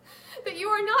truth, that you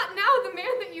are not now the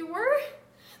man that you were.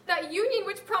 That union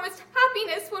which promised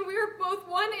happiness when we were both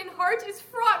one in heart is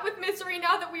fraught with misery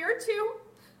now that we are two.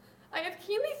 I have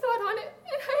keenly thought on it,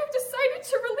 and I have decided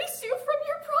to release you from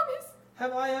your promise.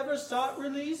 Have I ever sought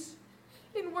release?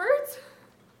 In words?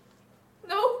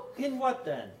 No. In what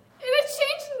then? In a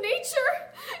changed nature,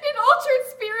 in altered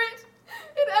spirit,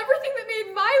 in everything that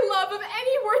made my love of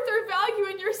any worth or value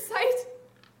in your sight.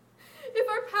 If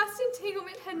our past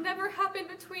entanglement had never happened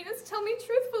between us, tell me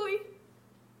truthfully,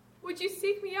 would you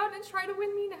seek me out and try to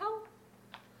win me now?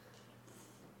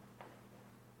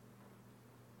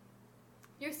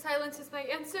 Your silence is my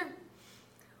answer.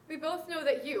 We both know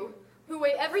that you, who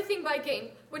weigh everything by gain,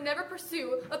 would never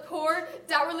pursue a poor,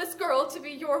 dowerless girl to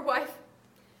be your wife.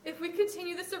 If we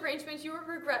continue this arrangement, your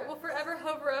regret will forever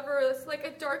hover over us like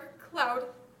a dark cloud.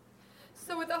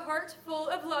 So with a heart full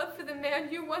of love for the man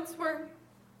you once were,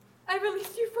 I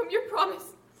release you from your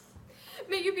promise.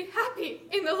 May you be happy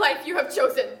in the life you have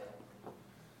chosen.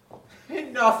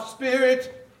 Enough,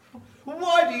 Spirit.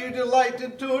 Why do you delight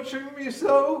in torturing me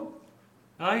so?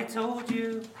 I told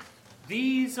you,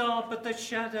 these are but the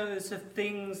shadows of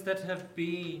things that have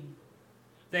been.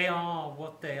 They are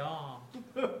what they are.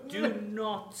 Do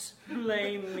not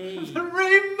blame me.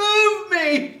 Remove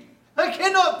me! I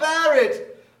cannot bear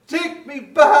it! Take me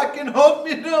back and hold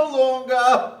me no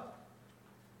longer!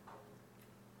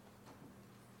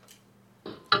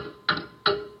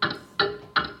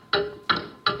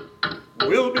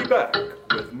 We'll be back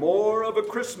with more of A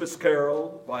Christmas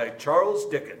Carol by Charles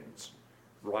Dickens,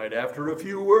 right after a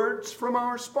few words from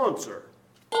our sponsor.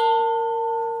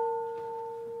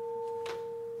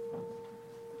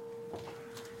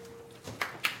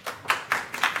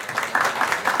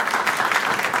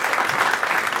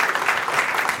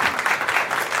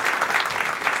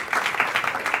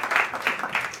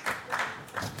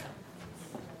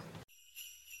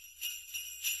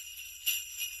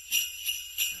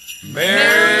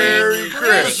 Merry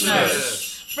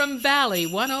Christmas from Valley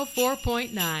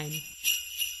 104.9.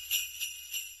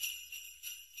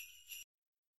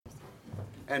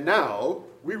 And now,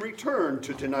 we return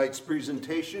to tonight's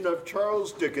presentation of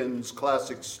Charles Dickens'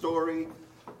 classic story,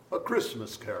 A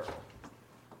Christmas Carol.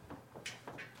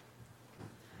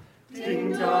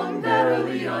 Ding dong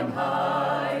merrily on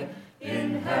high,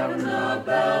 in heaven the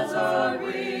bells are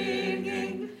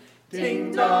ringing.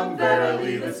 Ding dong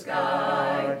verily the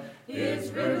sky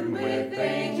is rimmed with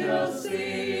angels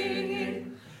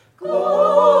singing. Gloria,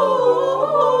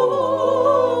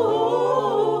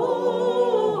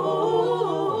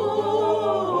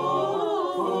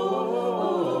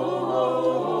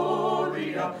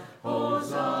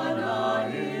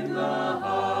 Hosanna in the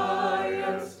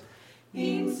highest.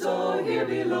 E'en so here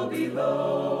below,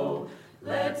 below,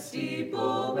 let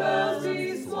steeple bells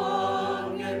be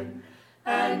swungen,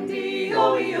 and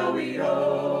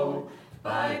E-O-E-O-E-O,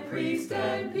 by priest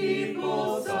and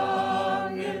people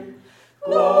sung.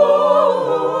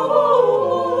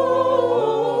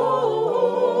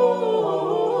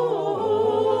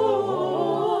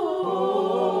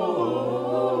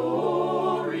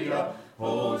 Gloria,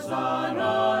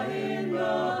 Hosanna in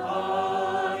the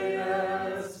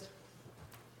highest.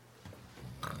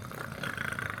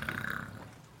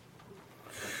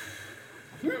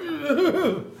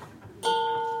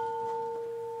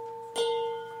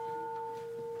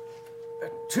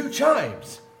 Two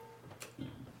chimes.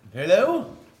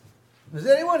 Hello? Is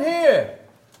anyone here?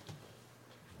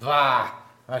 Bah,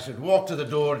 I should walk to the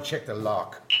door and check the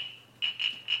lock.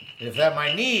 If that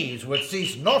my knees would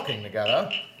cease knocking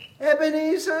together.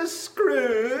 Ebenezer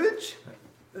Scrooge?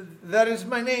 That is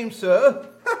my name, sir.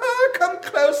 Come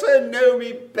closer and know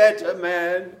me better,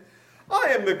 man.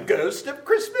 I am the ghost of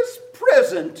Christmas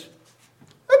present.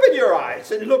 Open your eyes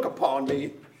and look upon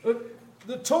me.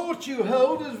 The torch you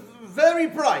hold is very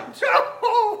bright.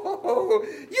 Oh,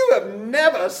 you have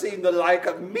never seen the like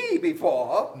of me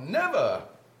before. Never.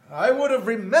 I would have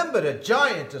remembered a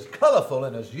giant as colorful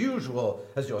and as usual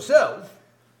as yourself.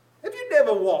 Have you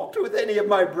never walked with any of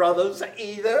my brothers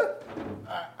either?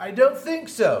 I don't think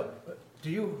so. Do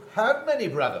you have many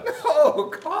brothers?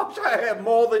 Oh, gosh, I have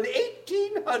more than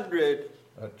 1,800.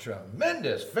 A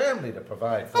tremendous family to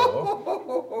provide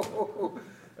for.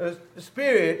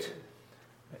 Spirit,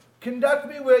 conduct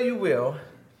me where you will.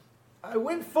 I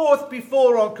went forth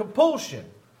before on compulsion.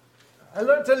 I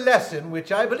learnt a lesson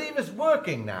which I believe is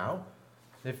working now.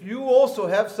 If you also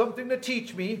have something to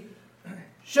teach me,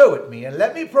 show it me and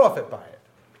let me profit by it.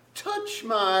 Touch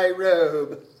my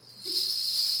robe.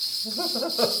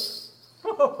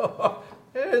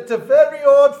 It's a very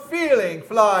odd feeling,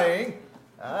 flying.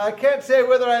 I can't say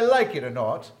whether I like it or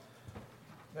not.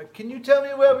 Can you tell me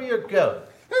where we are going?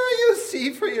 You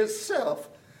see for yourself.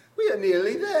 We are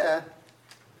nearly there.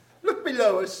 Look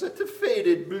below us at the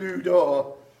faded blue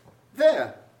door.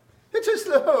 There. It is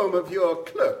the home of your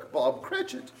clerk, Bob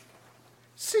Cratchit.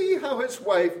 See how his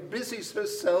wife busies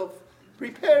herself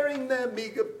preparing their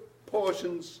meager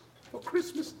portions for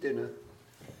Christmas dinner.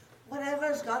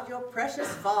 Whatever's got your precious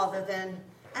father, then,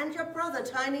 and your brother,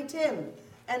 Tiny Tim,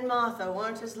 and Martha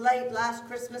weren't as late last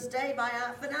Christmas Day by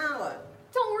half an hour.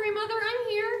 Don't worry, Mother, I'm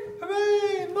here.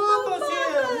 Hooray! Martha's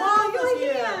here! Martha's you're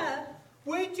here! here.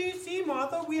 Wait till you see,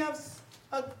 Martha, we have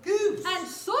a goose. And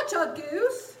such a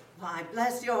goose. Why,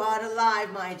 bless your heart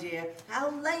alive, my dear, how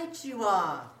late you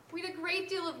are. We had a great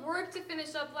deal of work to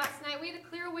finish up last night. We had to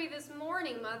clear away this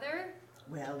morning, Mother.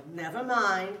 Well, never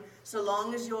mind, so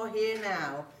long as you're here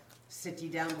now. Sit ye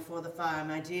down before the fire,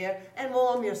 my dear, and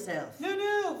warm yourself.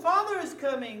 No, Father is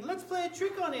coming. Let's play a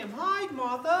trick on him. Hide,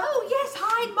 Martha. Oh, yes,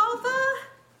 hide, Martha.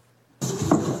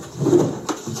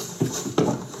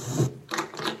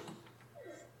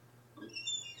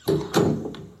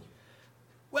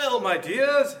 Well, my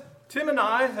dears, Tim and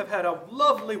I have had a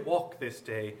lovely walk this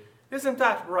day. Isn't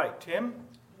that right, Tim?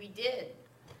 We did.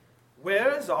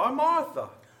 Where is our Martha?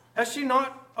 Has she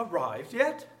not arrived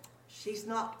yet? She's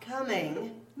not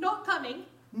coming. Not coming.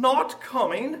 Not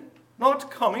coming? Not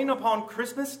coming upon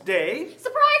Christmas Day?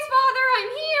 Surprise, Father, I'm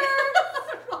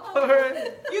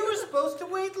here! You were supposed to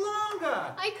wait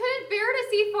longer. I couldn't bear to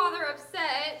see Father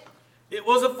upset. It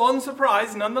was a fun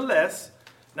surprise nonetheless.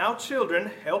 Now,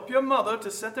 children, help your mother to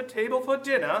set the table for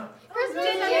dinner. Christmas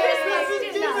dinner!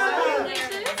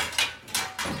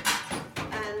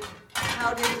 And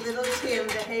how did little Tim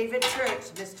behave at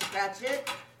church, Mr. Cratchit?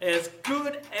 As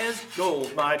good as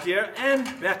gold, my dear,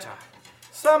 and better.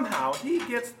 Somehow he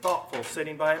gets thoughtful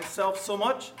sitting by himself so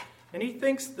much, and he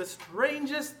thinks the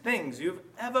strangest things you've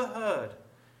ever heard.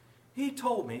 He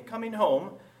told me, coming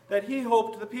home, that he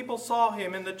hoped the people saw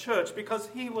him in the church because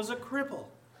he was a cripple.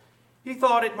 He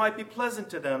thought it might be pleasant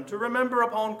to them to remember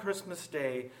upon Christmas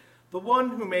Day the one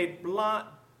who made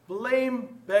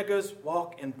lame beggars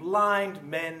walk and blind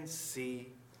men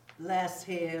see. Bless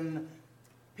him.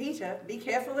 Peter, be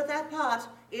careful with that pot.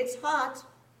 It's hot.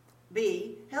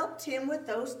 B, help Tim with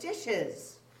those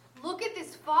dishes. Look at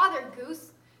this Father,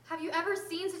 Goose. Have you ever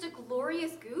seen such a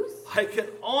glorious goose? I can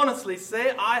honestly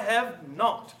say I have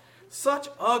not. Such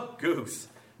a goose.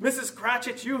 Mrs.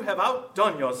 Cratchit, you have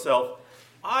outdone yourself.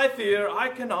 I fear I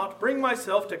cannot bring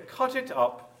myself to cut it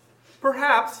up.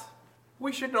 Perhaps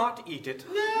we should not eat it.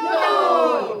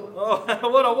 No! Oh,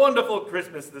 what a wonderful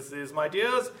Christmas this is, my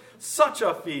dears. Such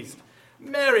a feast.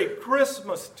 Merry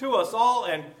Christmas to us all,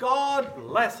 and God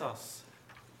bless us.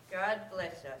 God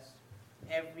bless us,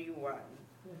 everyone.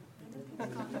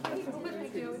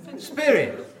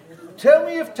 Spirit, tell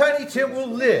me if Tiny Tim will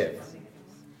live.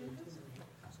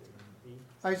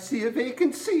 I see a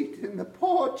vacant seat in the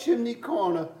poor chimney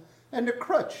corner, and a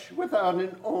crutch without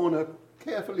an owner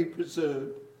carefully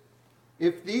preserved.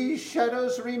 If these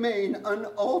shadows remain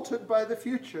unaltered by the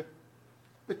future,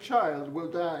 the child will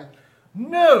die.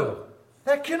 No,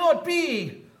 that cannot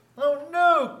be. Oh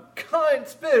no, kind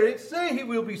spirit, say he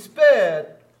will be spared.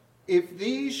 If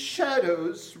these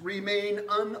shadows remain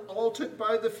unaltered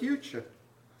by the future,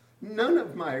 none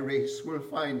of my race will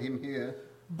find him here.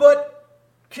 But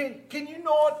can you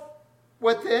not?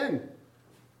 What then?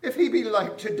 If he be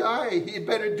like to die, he had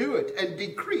better do it and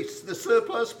decrease the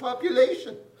surplus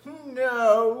population.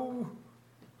 No.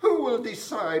 Who will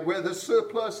decide where the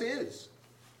surplus is?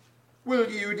 Will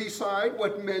you decide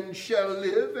what men shall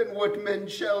live and what men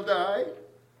shall die?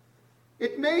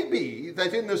 It may be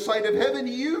that in the sight of heaven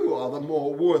you are the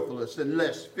more worthless and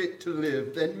less fit to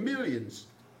live than millions,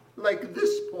 like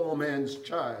this poor man's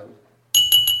child.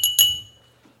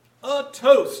 A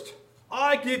toast.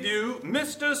 I give you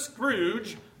Mr.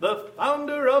 Scrooge, the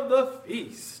founder of the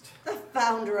feast. The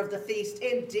founder of the feast,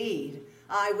 indeed.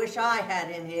 I wish I had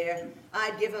him here.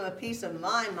 I'd give him a piece of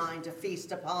my mind to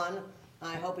feast upon.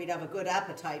 I hope he'd have a good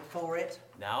appetite for it.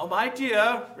 Now, my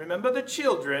dear, remember the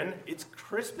children. It's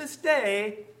Christmas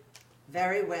Day.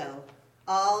 Very well.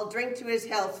 I'll drink to his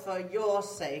health for your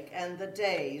sake and the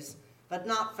day's, but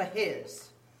not for his.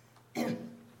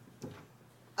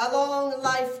 A long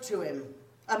life to him,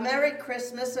 a Merry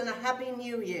Christmas and a Happy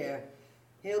New Year.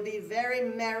 He'll be very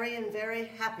merry and very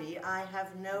happy, I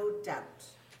have no doubt.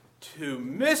 To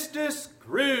Mr.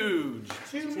 Scrooge.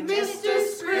 To Mr.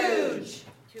 Scrooge.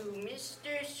 To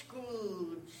Mr.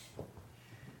 Scrooge.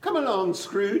 Come along,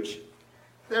 Scrooge.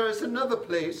 There is another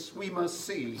place we must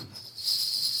see.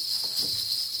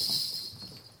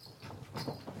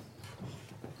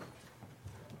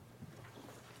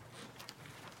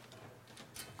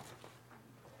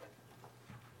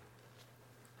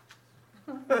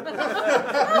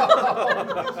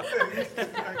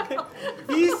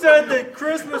 He said that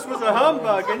Christmas was a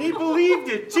humbug, and he believed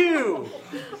it too.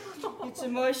 It's a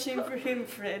more shame for him,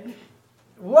 Fred.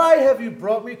 Why have you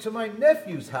brought me to my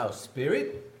nephew's house,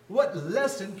 Spirit? What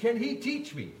lesson can he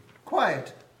teach me?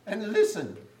 Quiet and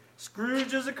listen.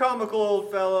 Scrooge is a comical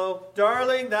old fellow.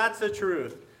 Darling, that's the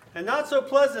truth. And not so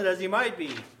pleasant as he might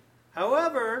be.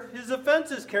 However, his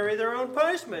offenses carry their own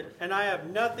punishment, and I have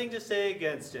nothing to say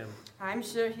against him. I'm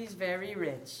sure he's very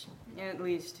rich. At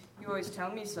least, you always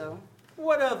tell me so.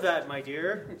 What of that, my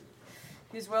dear?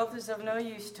 His wealth is of no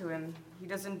use to him. He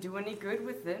doesn't do any good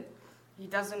with it. He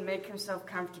doesn't make himself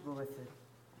comfortable with it.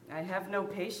 I have no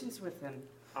patience with him.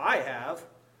 I have.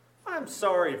 I'm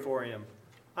sorry for him.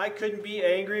 I couldn't be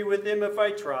angry with him if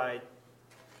I tried.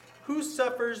 Who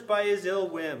suffers by his ill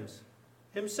whims?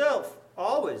 Himself,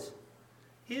 always.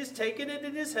 He has taken it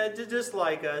in his head to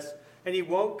dislike us, and he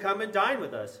won't come and dine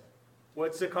with us.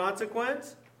 What's the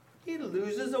consequence? He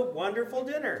loses a wonderful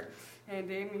dinner.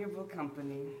 And amiable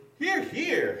company. Hear,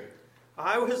 hear.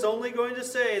 I was only going to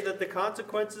say that the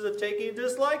consequences of taking a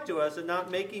dislike to us and not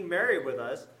making merry with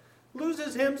us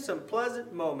loses him some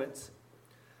pleasant moments.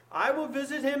 I will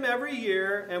visit him every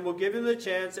year and will give him the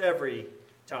chance every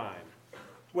time,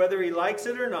 whether he likes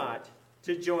it or not,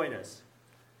 to join us.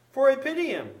 For I pity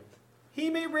him. He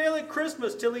may rail at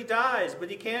Christmas till he dies, but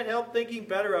he can't help thinking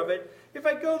better of it if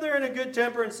I go there in a good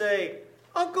temper and say,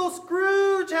 "Uncle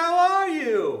Scrooge, how are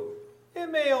you?" It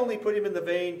may only put him in the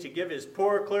vein to give his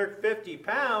poor clerk 50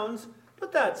 pounds,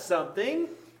 but that's something.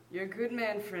 You're a good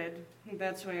man, Fred.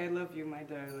 That's why I love you, my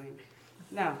darling.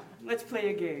 Now, let's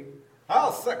play a game.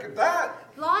 I'll second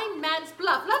that. Blind man's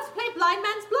bluff. Let's play blind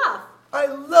man's bluff. I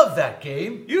love that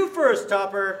game. You first,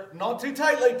 Topper. Not too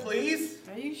tightly, please.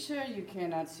 Are you sure you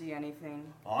cannot see anything?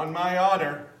 On my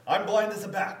honor, I'm blind as a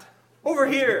bat. Over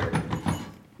here.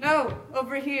 No,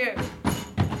 over here.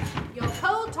 You're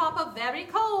cold, Topper, very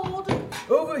cold.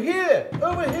 Over here,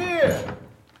 over here.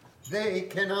 They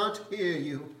cannot hear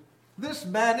you. This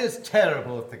man is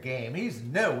terrible at the game. He's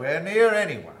nowhere near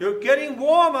anyone. You're getting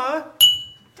warmer.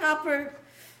 Topper,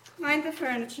 mind the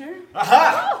furniture?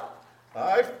 Aha!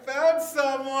 I found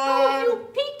someone! Oh, you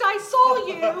peeked, I saw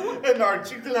you. And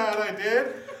aren't you glad I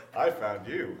did? I found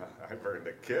you. I've earned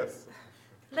a kiss.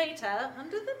 Later,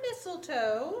 under the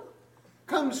mistletoe.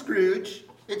 Come, Scrooge.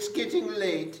 It's getting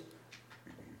late.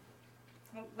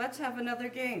 Well, let's have another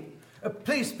game.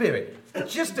 Please, Spirit,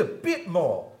 just a bit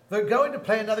more. We're going to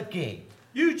play another game.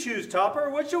 You choose, Topper.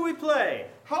 What shall we play?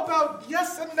 How about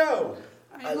yes and no?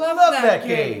 I love that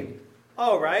game.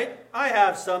 All right, I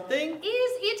have something. Is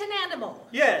it an animal?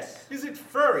 Yes. Is it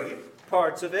furry?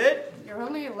 Parts of it. You're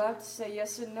only allowed to say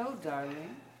yes and no,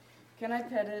 darling. Can I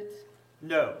pet it?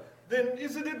 No. Then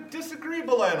is it a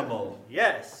disagreeable animal?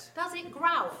 Yes. Does it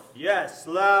growl? Yes,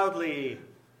 loudly.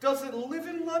 Does it live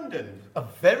in London? A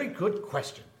very good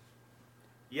question.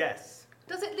 Yes.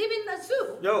 Does it live in a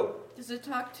zoo? No. Does it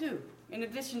talk too, in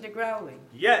addition to growling?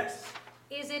 Yes.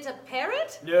 Is it a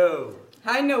parrot? No.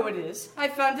 I know it is. I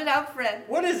found it out, Fred.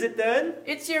 What is it then?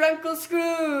 It's your Uncle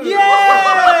Scrooge.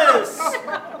 Yes!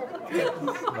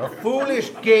 A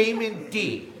foolish game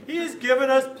indeed. He has given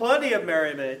us plenty of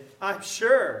merriment, I'm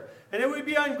sure, and it would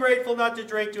be ungrateful not to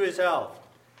drink to his health.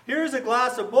 Here's a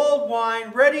glass of mulled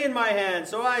wine ready in my hand,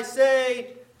 so I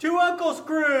say, to Uncle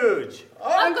Scrooge.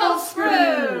 Uncle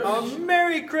Scrooge! A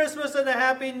Merry Christmas and a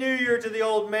Happy New Year to the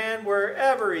old man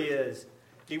wherever he is.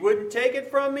 He wouldn't take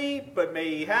it from me, but may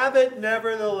he have it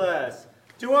nevertheless.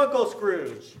 To Uncle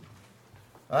Scrooge.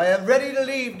 I am ready to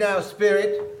leave now,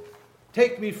 Spirit.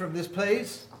 Take me from this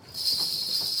place.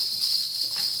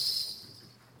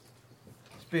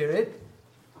 Spirit,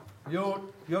 your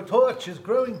torch is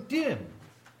growing dim.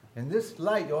 In this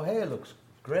light, your hair looks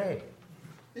grey.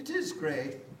 It is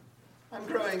grey. I'm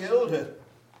growing older.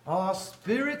 Are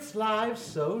spirits' lives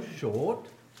so short?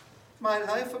 My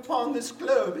life upon this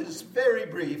globe is very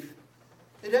brief.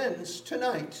 It ends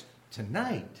tonight.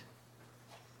 Tonight?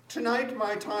 Tonight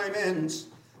my time ends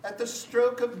at the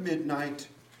stroke of midnight.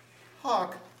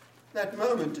 Hark, that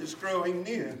moment is growing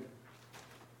near.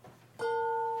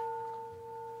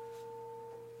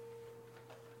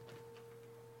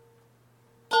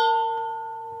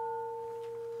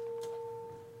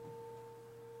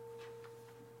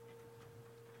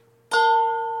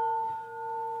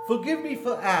 Forgive me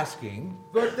for asking,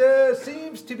 but there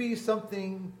seems to be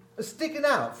something sticking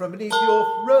out from beneath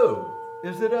your robe.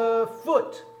 Is it a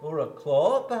foot or a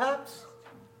claw, perhaps?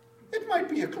 It might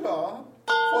be a claw,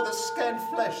 for the scant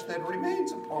flesh that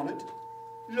remains upon it.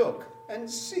 Look and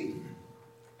see.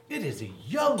 It is a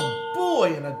young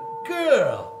boy and a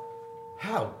girl.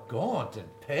 How gaunt and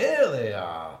pale they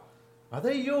are. Are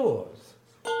they yours?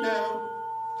 No,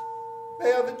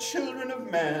 they are the children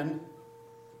of man.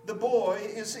 The boy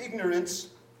is ignorance.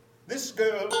 This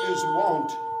girl is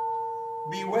want.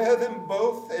 Beware them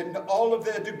both and all of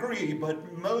their degree,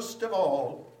 but most of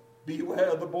all,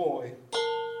 beware the boy.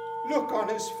 Look on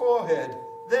his forehead.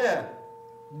 There,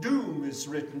 doom is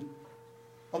written.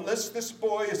 Unless this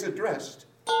boy is addressed,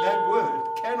 that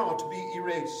word cannot be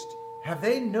erased. Have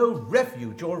they no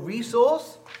refuge or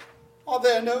resource? Are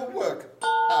there no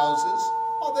workhouses?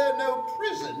 Are there no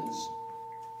prisons?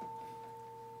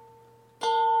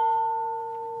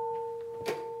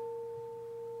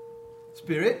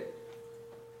 Spirit,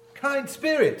 kind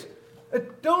spirit.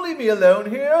 Don't leave me alone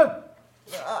here.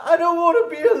 I don't want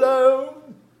to be alone.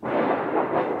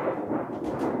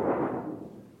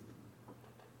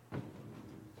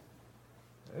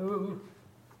 Oh,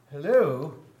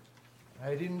 hello.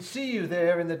 I didn't see you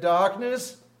there in the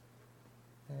darkness.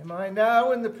 Am I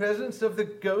now in the presence of the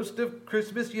ghost of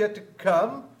Christmas yet to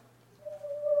come?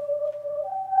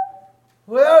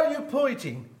 Where are you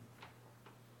pointing?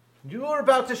 You are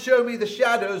about to show me the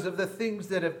shadows of the things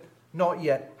that have not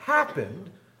yet happened,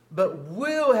 but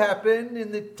will happen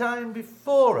in the time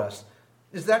before us.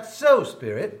 Is that so,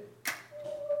 Spirit?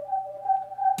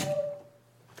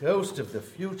 Ghost of the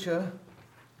future,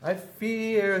 I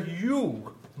fear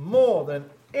you more than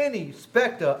any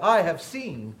spectre I have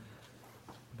seen.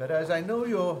 But as I know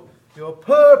your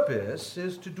purpose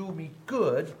is to do me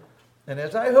good, and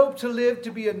as I hope to live to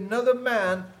be another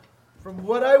man from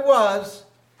what I was,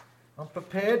 I'm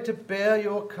prepared to bear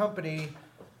your company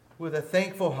with a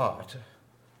thankful heart.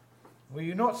 Will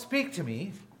you not speak to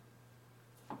me?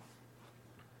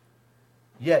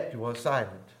 Yet you are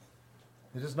silent.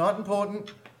 It is not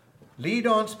important. Lead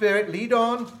on, Spirit, lead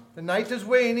on. The night is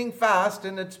waning fast,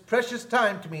 and it's precious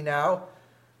time to me now.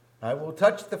 I will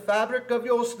touch the fabric of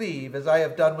your sleeve as I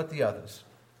have done with the others.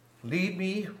 Lead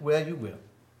me where you will.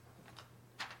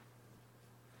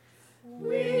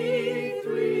 We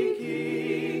three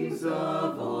kings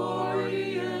of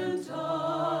Orient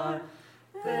are,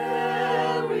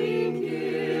 bearing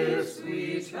gifts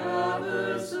we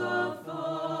traverse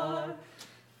afar,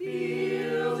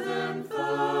 field and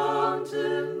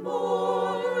fountain,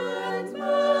 moor and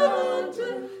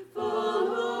mountain,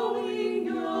 following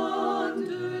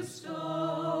yonder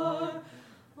star.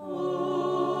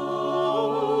 Oh,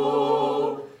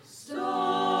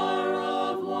 star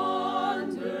of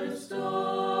wonder,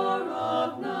 star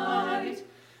of night,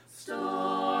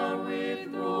 star with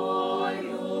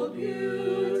royal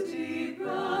beauty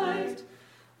bright,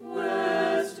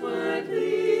 westward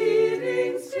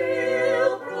leading,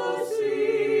 still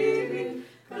proceeding,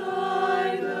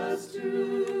 guide us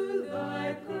to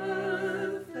thy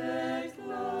perfect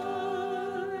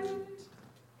light.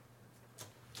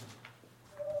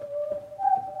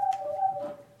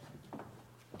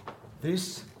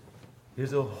 This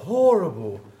is a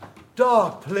horrible,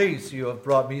 dark place you have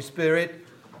brought me, Spirit.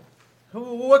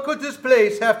 What could this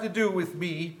place have to do with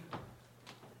me?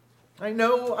 I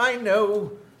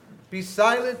know. Be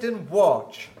silent and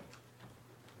watch.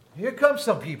 Here come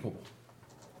some people.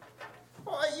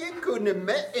 Why, you couldn't have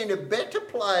met in a better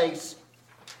place.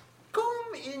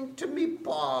 Come into me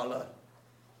parlour.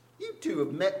 You two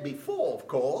have met before, of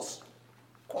course.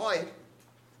 Quiet,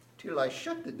 till I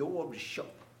shut the door of the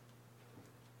shop.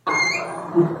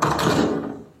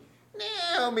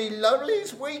 Now, me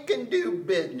lovelies, we can do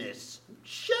business.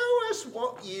 Show us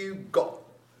what you got.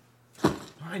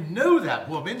 I know that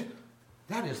woman.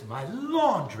 That is my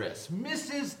laundress,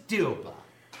 Mrs. Dilber.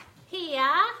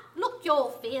 Here, look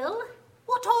your fill.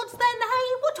 What odds then,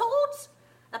 hey? What odds?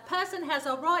 A person has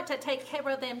a right to take care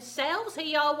of themselves.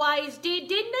 He always did,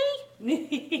 didn't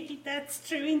he? That's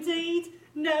true indeed.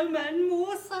 No man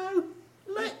more so.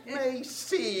 Let me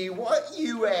see what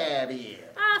you have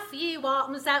here. A few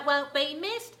items that won't be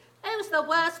missed. Who's the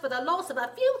worse for the loss of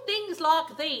a few things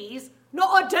like these?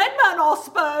 Not a dead man, I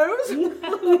suppose.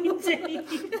 No, indeed.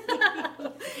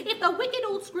 If the wicked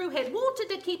old screwhead wanted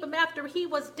to keep him after he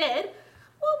was dead,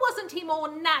 well, wasn't he more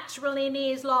natural in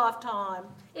his lifetime?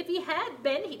 If he had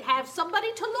been, he'd have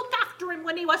somebody to look after him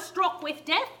when he was struck with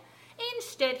death.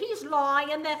 Instead, he's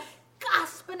lying there,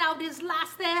 gasping out his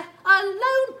last there,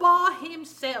 alone by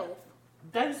himself.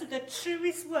 Those are the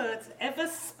truest words ever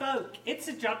spoke. It's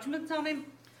a judgment on him.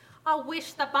 I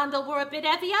wish the bundle were a bit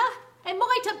heavier. It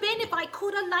might have been if I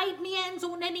could have laid me hands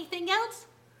on anything else.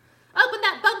 Open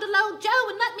that bundle, old Joe,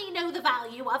 and let me know the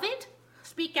value of it.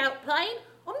 Speak out plain.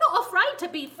 I'm not afraid to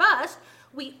be first.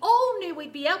 We all knew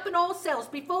we'd be helping ourselves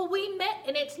before we met,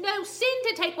 and it's no sin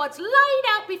to take what's laid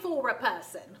out before a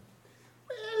person.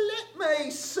 Well, let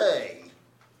me see.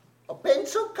 A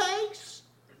pencil case,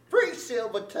 3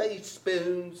 silver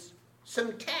teaspoons,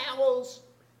 some towels,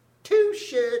 2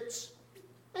 shirts,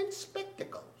 and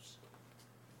spectacles.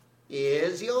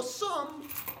 Here's your sum.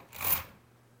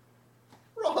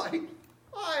 Right,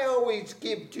 I always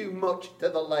give too much to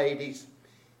the ladies.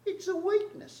 It's a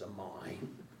weakness of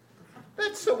mine.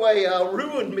 That's the way I'll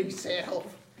ruin myself.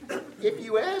 If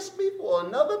you ask me for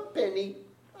another penny,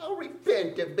 I'll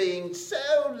repent of being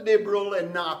so liberal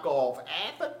and knock off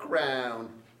half a crown.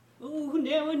 Oh,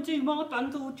 now undo my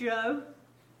bundle, Joe.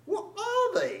 What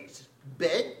are these?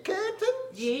 Bed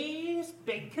curtains? Yes,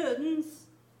 bed curtains.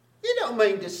 You don't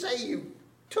mean to say you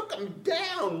took him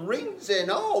down, rings and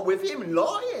all, with him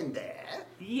lying there.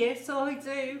 Yes, I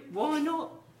do. Why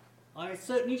not? I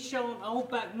certainly shan't hold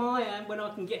back my hand when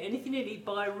I can get anything in it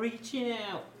by reaching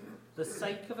out. For the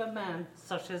sake of a man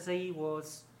such as he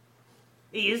was.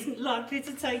 He isn't likely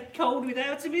to take cold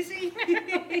without him, is he?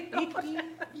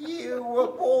 You were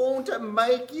born to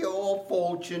make your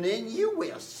fortune, and you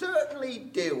will certainly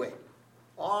do it.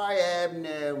 I have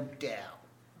no doubt.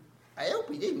 I hope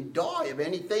he didn't die of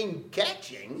anything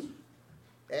catching.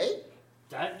 Eh?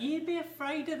 Don't you be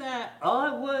afraid of that.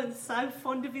 I weren't so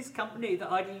fond of his company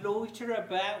that I'd loiter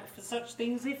about for such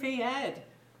things if he had.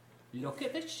 Look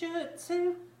at the shirt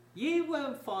too. You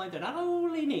won't find an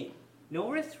hole in it,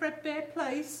 nor a threadbare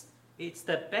place. It's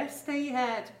the best he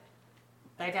had.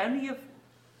 They'd only have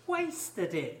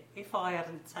wasted it if I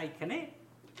hadn't taken it.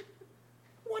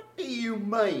 What do you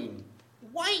mean,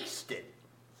 wasted?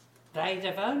 They'd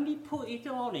have only put it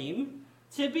on him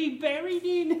to be buried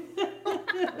in.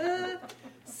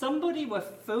 Somebody were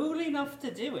fool enough to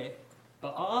do it,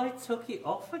 but I took it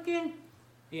off again.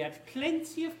 He had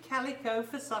plenty of calico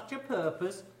for such a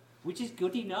purpose, which is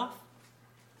good enough.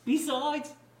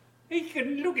 Besides, he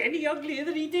couldn't look any uglier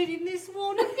than he did in this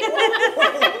one.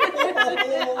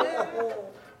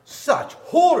 Such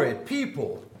horrid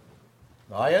people.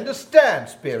 I understand,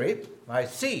 Spirit. I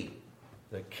see.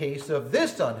 The case of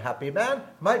this unhappy man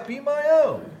might be my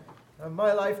own, and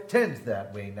my life tends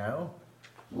that way now.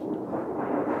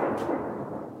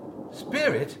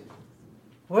 Spirit,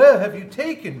 where have you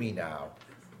taken me now?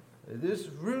 This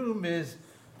room is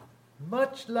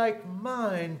much like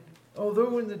mine,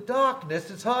 although in the darkness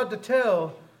it's hard to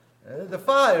tell. The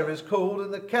fire is cold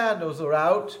and the candles are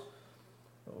out.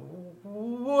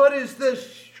 What is the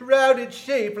shrouded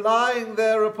shape lying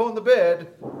there upon the bed?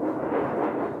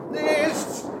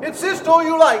 Insist all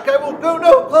you like, I will go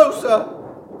no closer.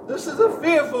 This is a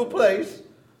fearful place.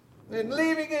 In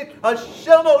leaving it, I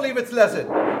shall not leave its lesson.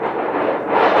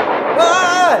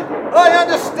 I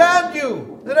understand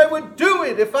you, and I would do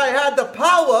it if I had the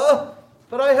power,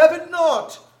 but I have it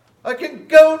not. I can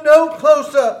go no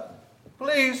closer.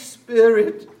 Please,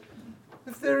 Spirit,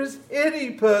 if there is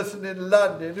any person in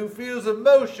London who feels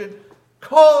emotion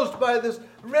caused by this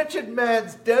wretched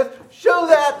man's death, show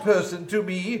that person to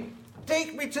me.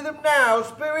 Take me to them now,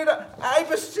 Spirit, I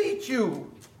beseech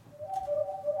you.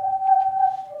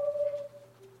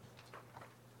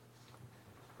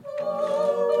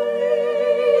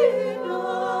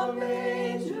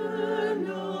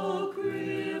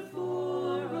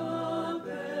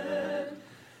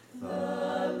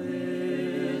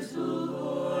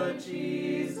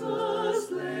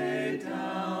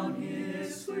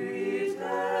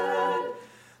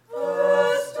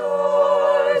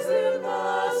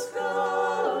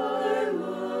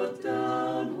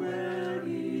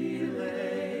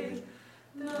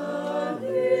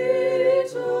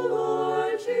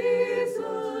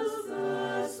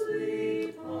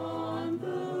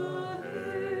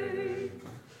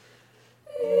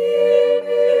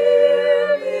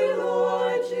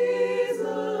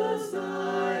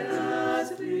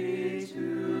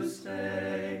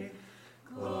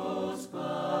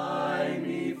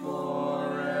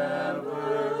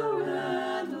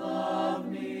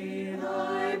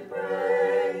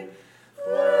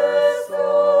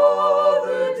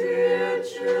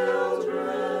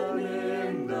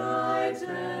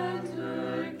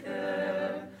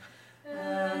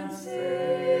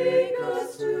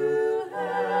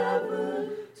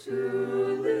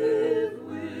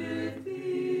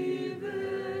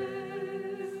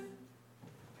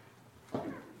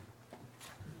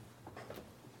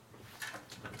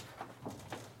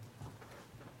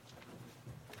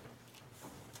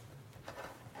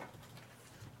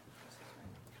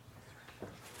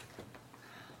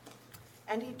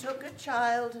 And he took a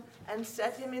child and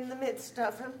set him in the midst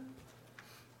of them.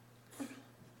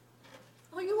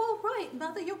 Are you all right,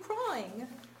 Mother? You're crying.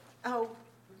 Oh,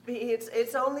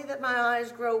 it's only that my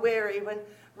eyes grow weary when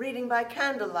reading by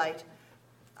candlelight.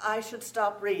 I should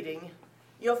stop reading.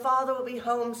 Your father will be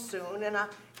home soon, and I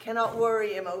cannot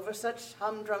worry him over such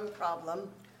humdrum problem.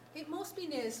 It must be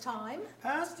near his time.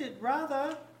 Past it,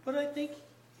 rather, but I think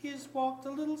he has walked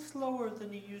a little slower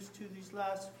than he used to these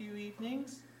last few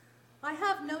evenings. I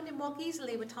have known him walk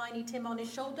easily with Tiny Tim on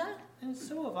his shoulder. And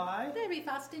so have I. Very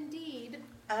fast indeed.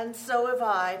 And so have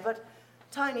I, but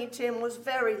Tiny Tim was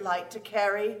very light to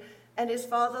carry, and his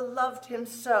father loved him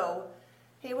so.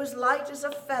 He was light as a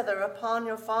feather upon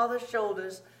your father's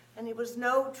shoulders, and he was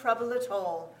no trouble at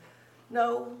all.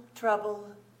 No trouble.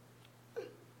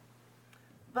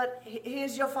 But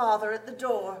here's your father at the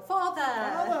door. Father!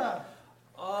 Father!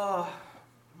 Ah,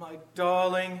 my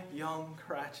darling young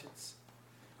Cratchits.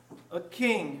 A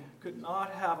king could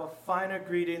not have a finer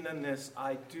greeting than this,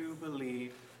 I do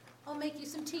believe. I'll make you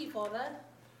some tea, Father.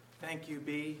 Thank you,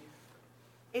 Bee.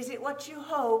 Is it what you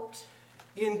hoped?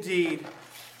 Indeed.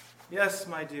 Yes,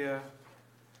 my dear.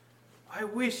 I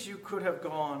wish you could have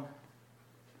gone.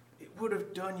 It would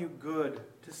have done you good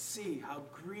to see how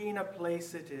green a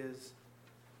place it is.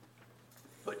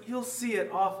 But you'll see it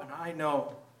often, I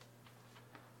know.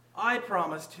 I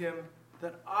promised him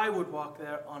that I would walk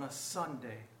there on a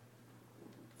Sunday.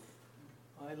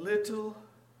 My little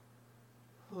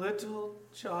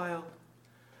child,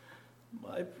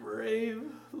 my brave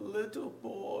little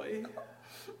boy.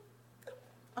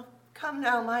 Oh, come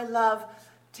now, my love.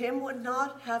 Tim would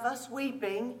not have us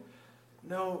weeping.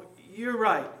 No, you're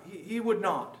right. He would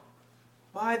not.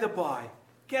 By the by,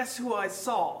 guess who I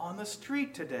saw on the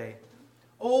street today?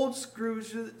 Old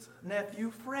Scrooge's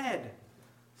nephew, Fred.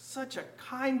 Such a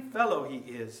kind fellow he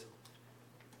is.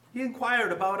 He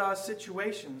inquired about our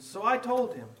situation, so I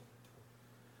told him.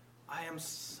 I am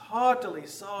heartily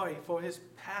sorry for his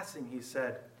passing, he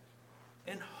said,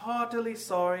 and heartily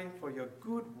sorry for your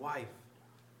good wife.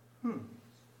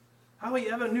 How he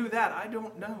ever knew that, I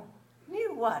don't know.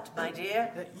 Knew what, my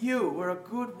dear? That you were a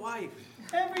good wife.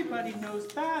 Everybody knows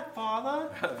that, Father.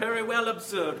 Very well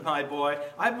observed, my boy.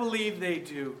 I believe they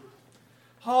do.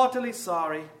 Heartily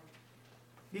sorry.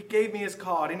 He gave me his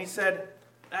card, and he said,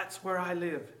 that's where I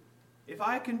live. If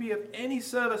I can be of any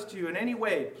service to you in any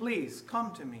way, please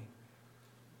come to me.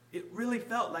 It really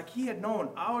felt like he had known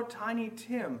our Tiny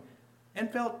Tim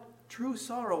and felt true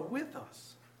sorrow with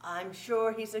us. I'm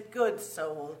sure he's a good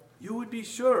soul. You would be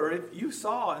sure if you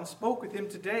saw and spoke with him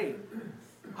today.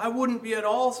 I wouldn't be at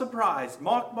all surprised,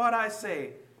 mark what I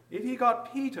say, if he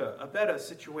got Peter a better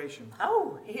situation.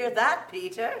 Oh, hear that,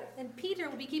 Peter? And Peter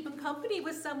will be keeping company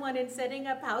with someone and setting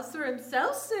up house for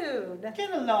himself soon.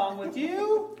 Get along with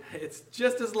you. It's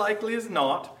just as likely as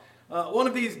not. One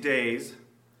of these days,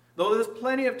 though there's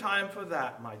plenty of time for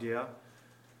that, my dear.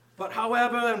 But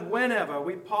however and whenever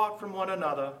we part from one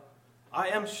another, I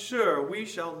am sure we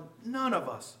shall none of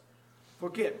us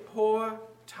forget poor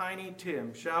Tiny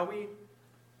Tim, shall we?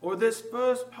 Or this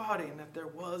first parting that there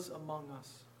was among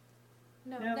us.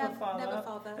 No, Never, Father. Never,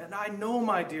 Father. And I know,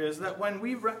 my dears, that when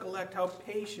we recollect how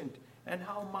patient and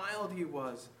how mild he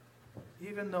was,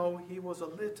 even though he was a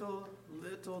little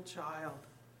child,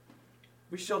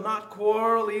 we shall not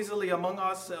quarrel easily among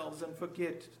ourselves and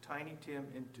forget Tiny Tim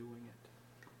in doing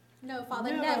it. No,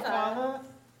 Father, Never, Father.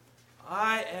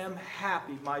 I am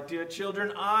happy, my dear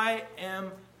children. I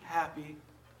am happy.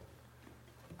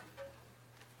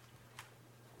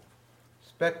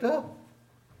 Spectre,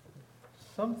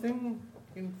 something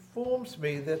informs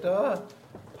me that our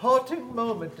parting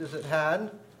moment is at hand.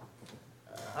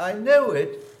 I know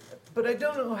it, but I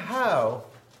don't know how.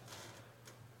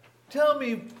 Tell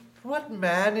me what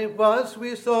man it was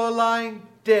we saw lying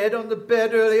dead on the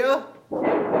bed earlier.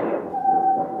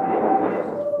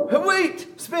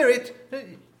 Wait, Spirit!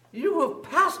 You have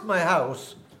passed my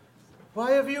house.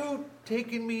 Why have you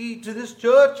taken me to this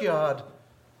churchyard?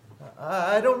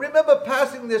 I don't remember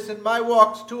passing this in my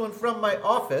walks to and from my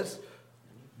office,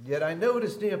 yet I know it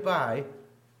is nearby.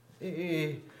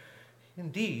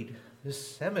 Indeed,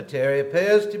 this cemetery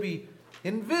appears to be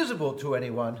invisible to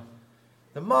anyone.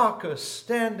 The markers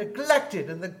stand neglected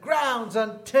and the grounds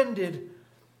untended.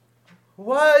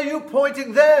 Why are you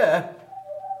pointing there?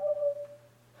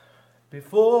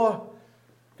 Before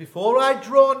I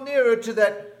draw nearer to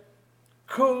that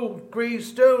cold grey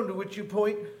stone to which you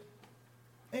point,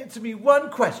 answer me one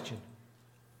question.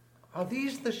 Are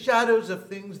these the shadows of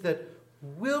things that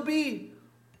will be,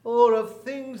 or of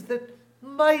things that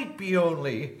might be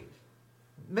only?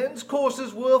 Men's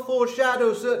courses will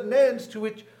foreshadow certain ends to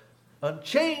which,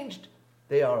 unchanged,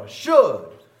 they are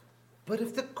assured. But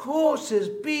if the courses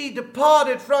be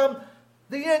departed from,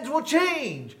 the ends will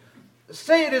change.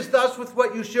 Say it is thus with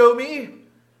what you show me.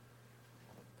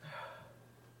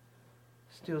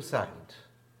 Still silent.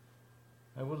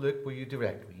 I will look where you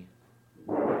direct me.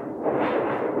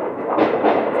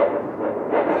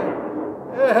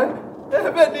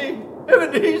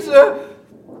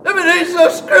 Ebenezer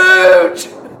Scrooge!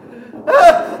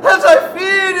 As I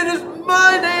feared, it is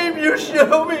my name you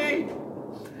show me.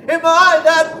 Am I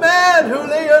that man who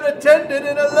lay unattended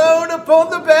and alone upon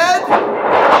the bed?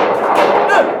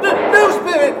 No,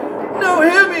 Spirit! No,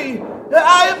 hear me!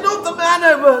 I am not the man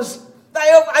I was.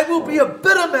 I will be a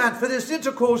better man for this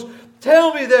intercourse.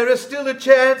 Tell me there is still a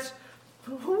chance.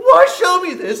 Why show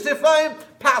me this if I am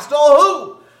past all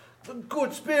hope?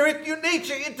 Good spirit, your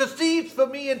nature intercedes for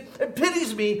me and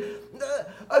pities me.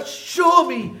 Assure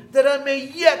me that I may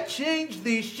yet change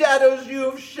these shadows you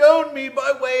have shown me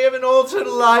by way of an altered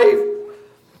life.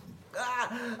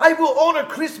 I will honor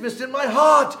Christmas in my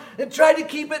heart and try to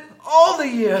keep it all the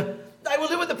year. I will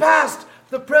live with the past,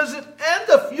 the present, and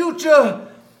the future.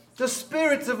 The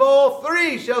spirits of all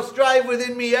three shall strive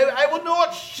within me. I will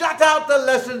not shut out the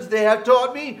lessons they have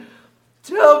taught me.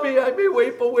 Tell me I may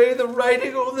wipe away the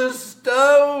writing on the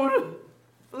stone.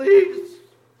 Please,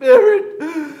 Spirit,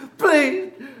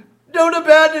 please, don't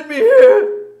abandon me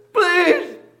here.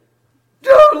 Please,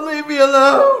 don't leave me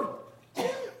alone.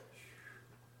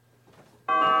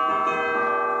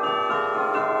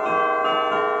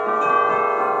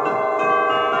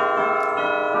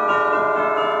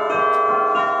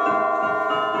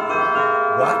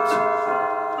 What?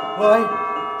 Why,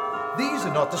 these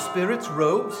are not the spirit's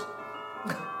robes.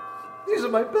 These are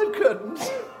my bed curtains.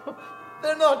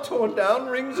 They're not torn down,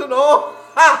 rings and all.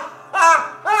 I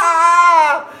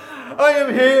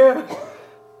am here.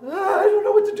 I don't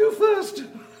know what to do first.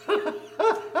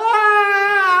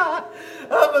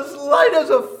 I'm as light as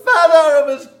a feather. I'm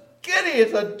as giddy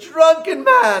as a drunken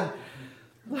man.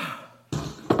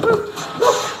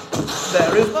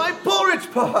 There is my porridge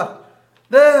pot.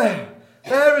 There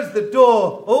is the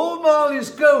door old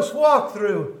Marley's ghost walked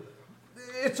through.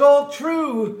 It's all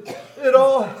true. It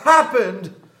all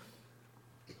happened.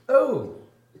 Oh,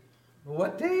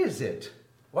 what day is it?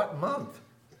 What month?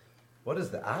 What is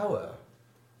the hour?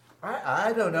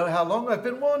 I don't know how long I've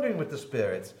been wandering with the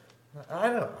spirits.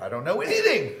 I don't know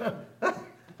anything.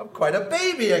 I'm quite a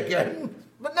baby again.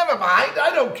 But never mind, I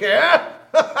don't care.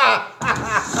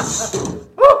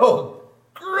 Oh,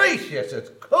 gracious,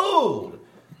 it's cold.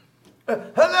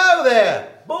 Hello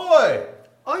there, boy.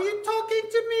 Are you talking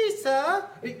to me, sir?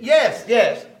 Yes.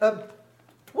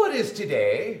 What is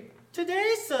today?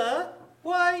 Today, sir?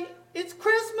 Why, it's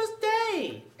Christmas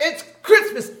Day. It's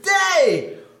Christmas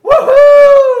Day!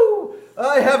 Woohoo!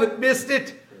 I haven't missed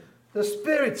it. The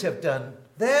spirits have done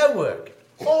their work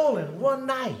all in one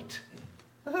night.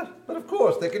 But of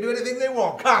course, they can do anything they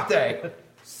want, can't they?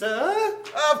 Sir?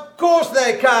 Of course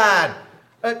they can!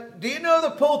 Do you know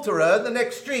the poulterer in the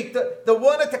next street, the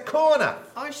one at the corner?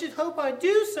 I should hope I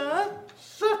do, sir.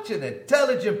 Such an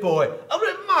intelligent boy, a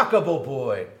remarkable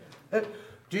boy.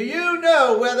 Do you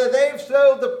know whether they've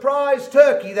sold the prize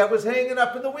turkey that was hanging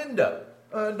up in the window?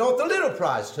 Not the little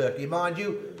prize turkey, mind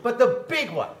you, but the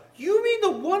big one. You mean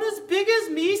the one as big as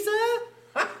me, sir?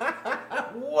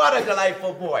 What a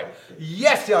delightful boy.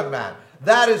 Yes, young man,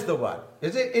 that is the one.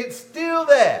 Is it? It's still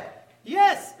there.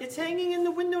 Yes, it's hanging in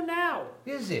the window now.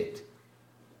 Is it?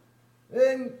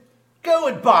 Then go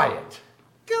and buy it.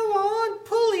 Go on,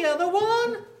 pull the other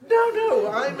one.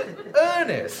 No, I'm in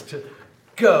earnest.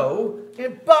 Go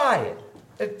and buy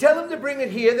it. Tell them to bring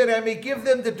it here that I may give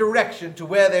them the direction to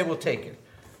where they will take it.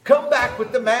 Come back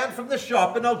with the man from the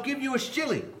shop and I'll give you a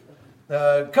shilling.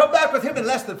 Come back with him in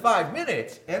less than 5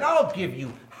 minutes and I'll give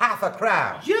you half a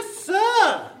crown. Yes,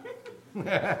 sir.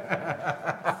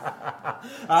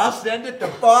 I'll send it to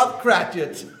Bob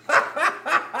Cratchit.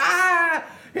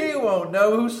 He won't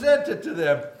know who sent it to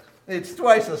them. It's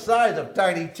twice the size of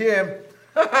Tiny Tim.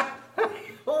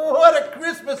 What a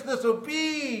Christmas this will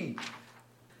be!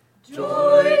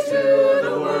 Joy to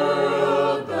the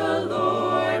world, the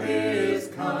Lord is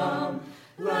come.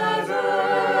 Let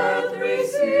earth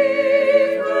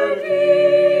receive her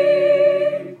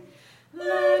King.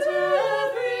 Let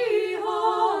every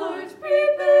heart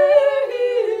prepare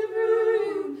him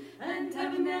room, and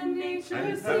heaven and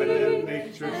nature sing,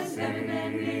 and heaven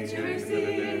and nature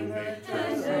sing,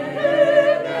 and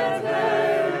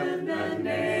heaven and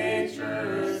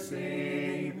nature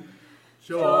sing.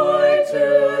 Joy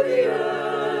to the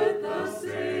earth, the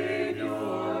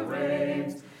Savior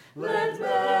reigns. Let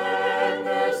men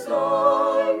their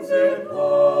songs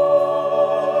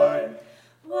employ.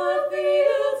 What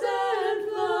fields and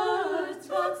floods,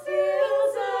 what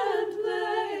fields and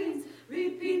plains,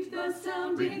 repeat the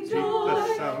sounding joy.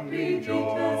 Repeat the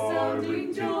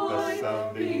sounding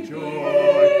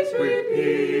joy.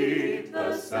 Repeat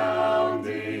the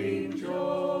sounding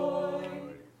joy.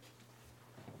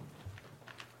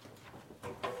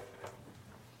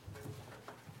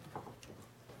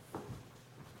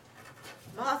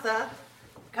 Martha,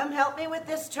 come help me with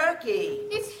this turkey.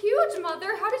 It's huge,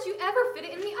 Mother. How did you ever fit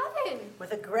it in the oven?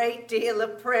 With a great deal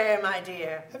of prayer, my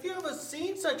dear. Have you ever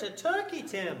seen such a turkey,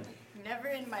 Tim? Never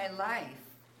in my life.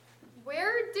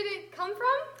 Where did it come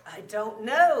from? I don't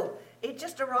know. It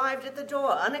just arrived at the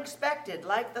door, unexpected,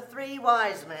 like the 3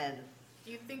 wise men.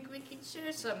 Do you think we can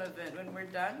share some of it when we're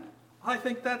done? I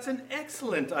think that's an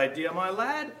excellent idea, my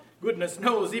lad. Goodness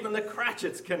knows even the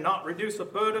Cratchits cannot reduce a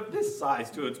bird of this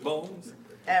size to its bones.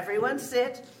 Everyone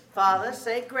sit. Father,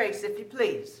 say grace if you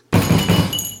please.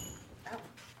 Oh,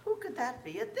 who could that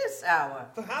be at this hour?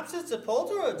 Perhaps it's a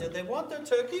poulterer. Did they want their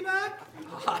turkey back?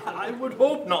 I would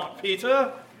hope not,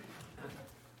 Peter.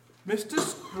 Mr.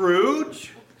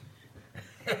 Scrooge?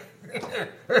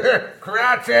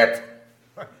 Cratchit,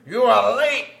 you are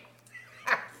late.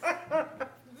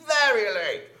 Very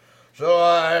late. So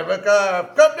I've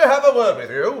come to have a word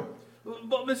with you.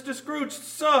 But Mr. Scrooge,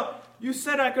 sir, you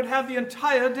said I could have the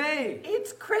entire day.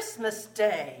 It's Christmas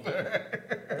Day.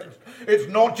 It's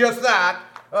not just that.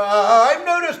 I've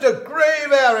noticed a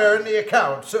grave error in the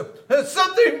accounts.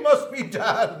 Something must be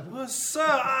done.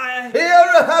 Sir,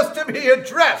 Here has to be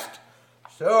addressed.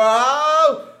 So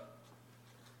I'll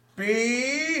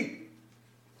be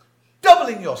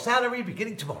doubling your salary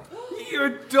beginning tomorrow.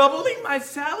 You're doubling my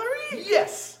salary?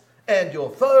 Yes. And your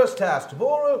first task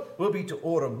tomorrow will be to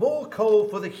order more coal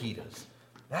for the heaters.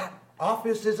 That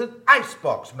office is an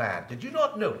icebox, man. Did you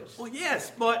not notice? Well,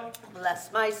 yes, but...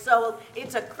 Bless my soul,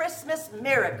 it's a Christmas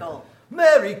miracle.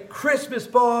 Merry Christmas,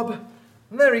 Bob.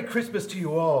 Merry Christmas to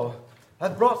you all.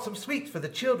 I've brought some sweets for the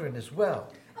children as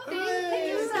well.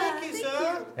 Thank you,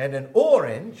 sir. And an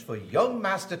orange for young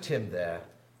Master Tim there.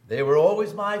 They were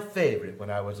always my favorite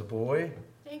when I was a boy.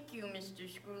 Thank you, Mr.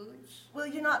 Scrooge. Will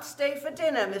you not stay for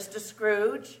dinner, Mr.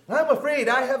 Scrooge? I'm afraid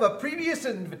I have a previous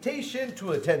invitation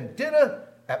to attend dinner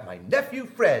at my nephew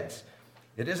Fred's.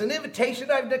 It is an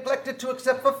invitation I've neglected to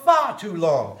accept for far too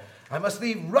long. I must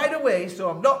leave right away so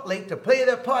I'm not late to play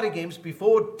their party games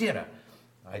before dinner.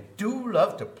 I do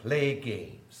love to play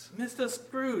games. Mr.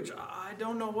 Scrooge, I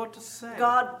don't know what to say.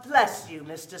 God bless you,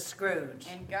 Mr. Scrooge.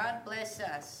 And God bless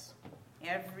us,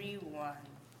 everyone.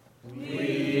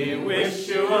 We wish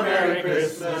you a Merry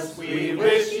Christmas. We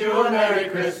wish you a Merry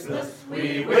Christmas.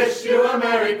 We wish you a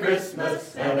Merry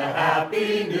Christmas and a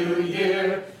Happy New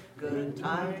Year. Good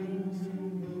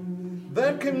tidings.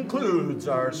 That concludes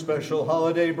our special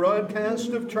holiday broadcast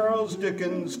of Charles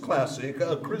Dickens' classic,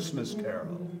 A Christmas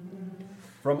Carol.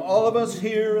 From all of us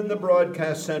here in the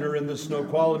Broadcast Center in the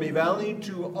Snoqualmie Valley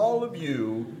to all of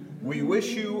you, we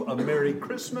wish you a Merry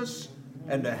Christmas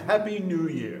and a Happy New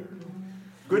Year.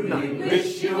 Good night. We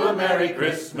wish you a Merry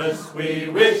Christmas. We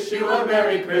wish you a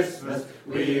Merry Christmas.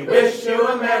 We wish you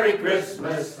a Merry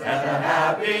Christmas and a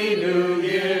Happy New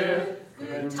Year.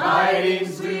 Good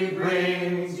tidings we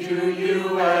bring to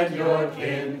you and your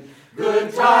kin.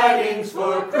 Good tidings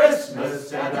for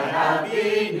Christmas and a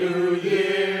Happy New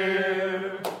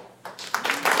Year.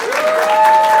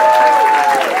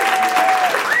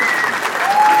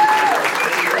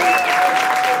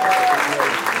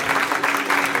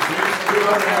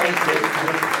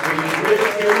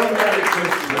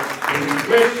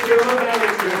 Wish you a Merry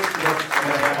Christmas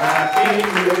and a Happy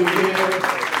New Year.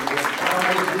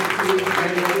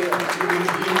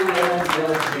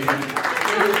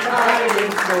 Good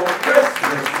tidings for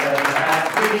Christmas and a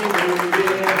Happy New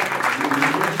Year. We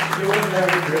wish you a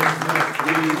Merry Christmas.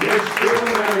 We wish you a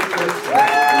Merry Christmas.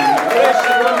 We wish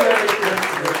you a Merry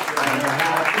Christmas and a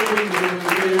Happy New Year.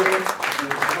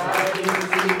 Good tidings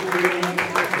we bring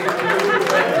to you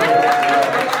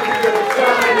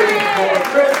and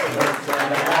good tidings for Christmas and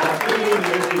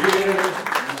a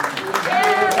Happy New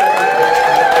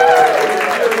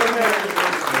Year.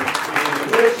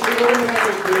 Wish you a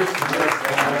Merry Christmas and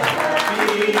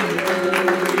a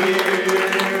Happy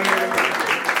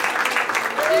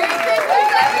New Year.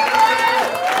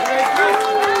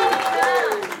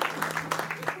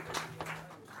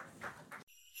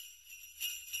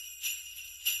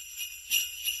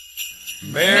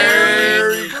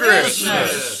 Merry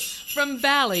Christmas from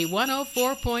Valley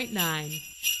 104.9.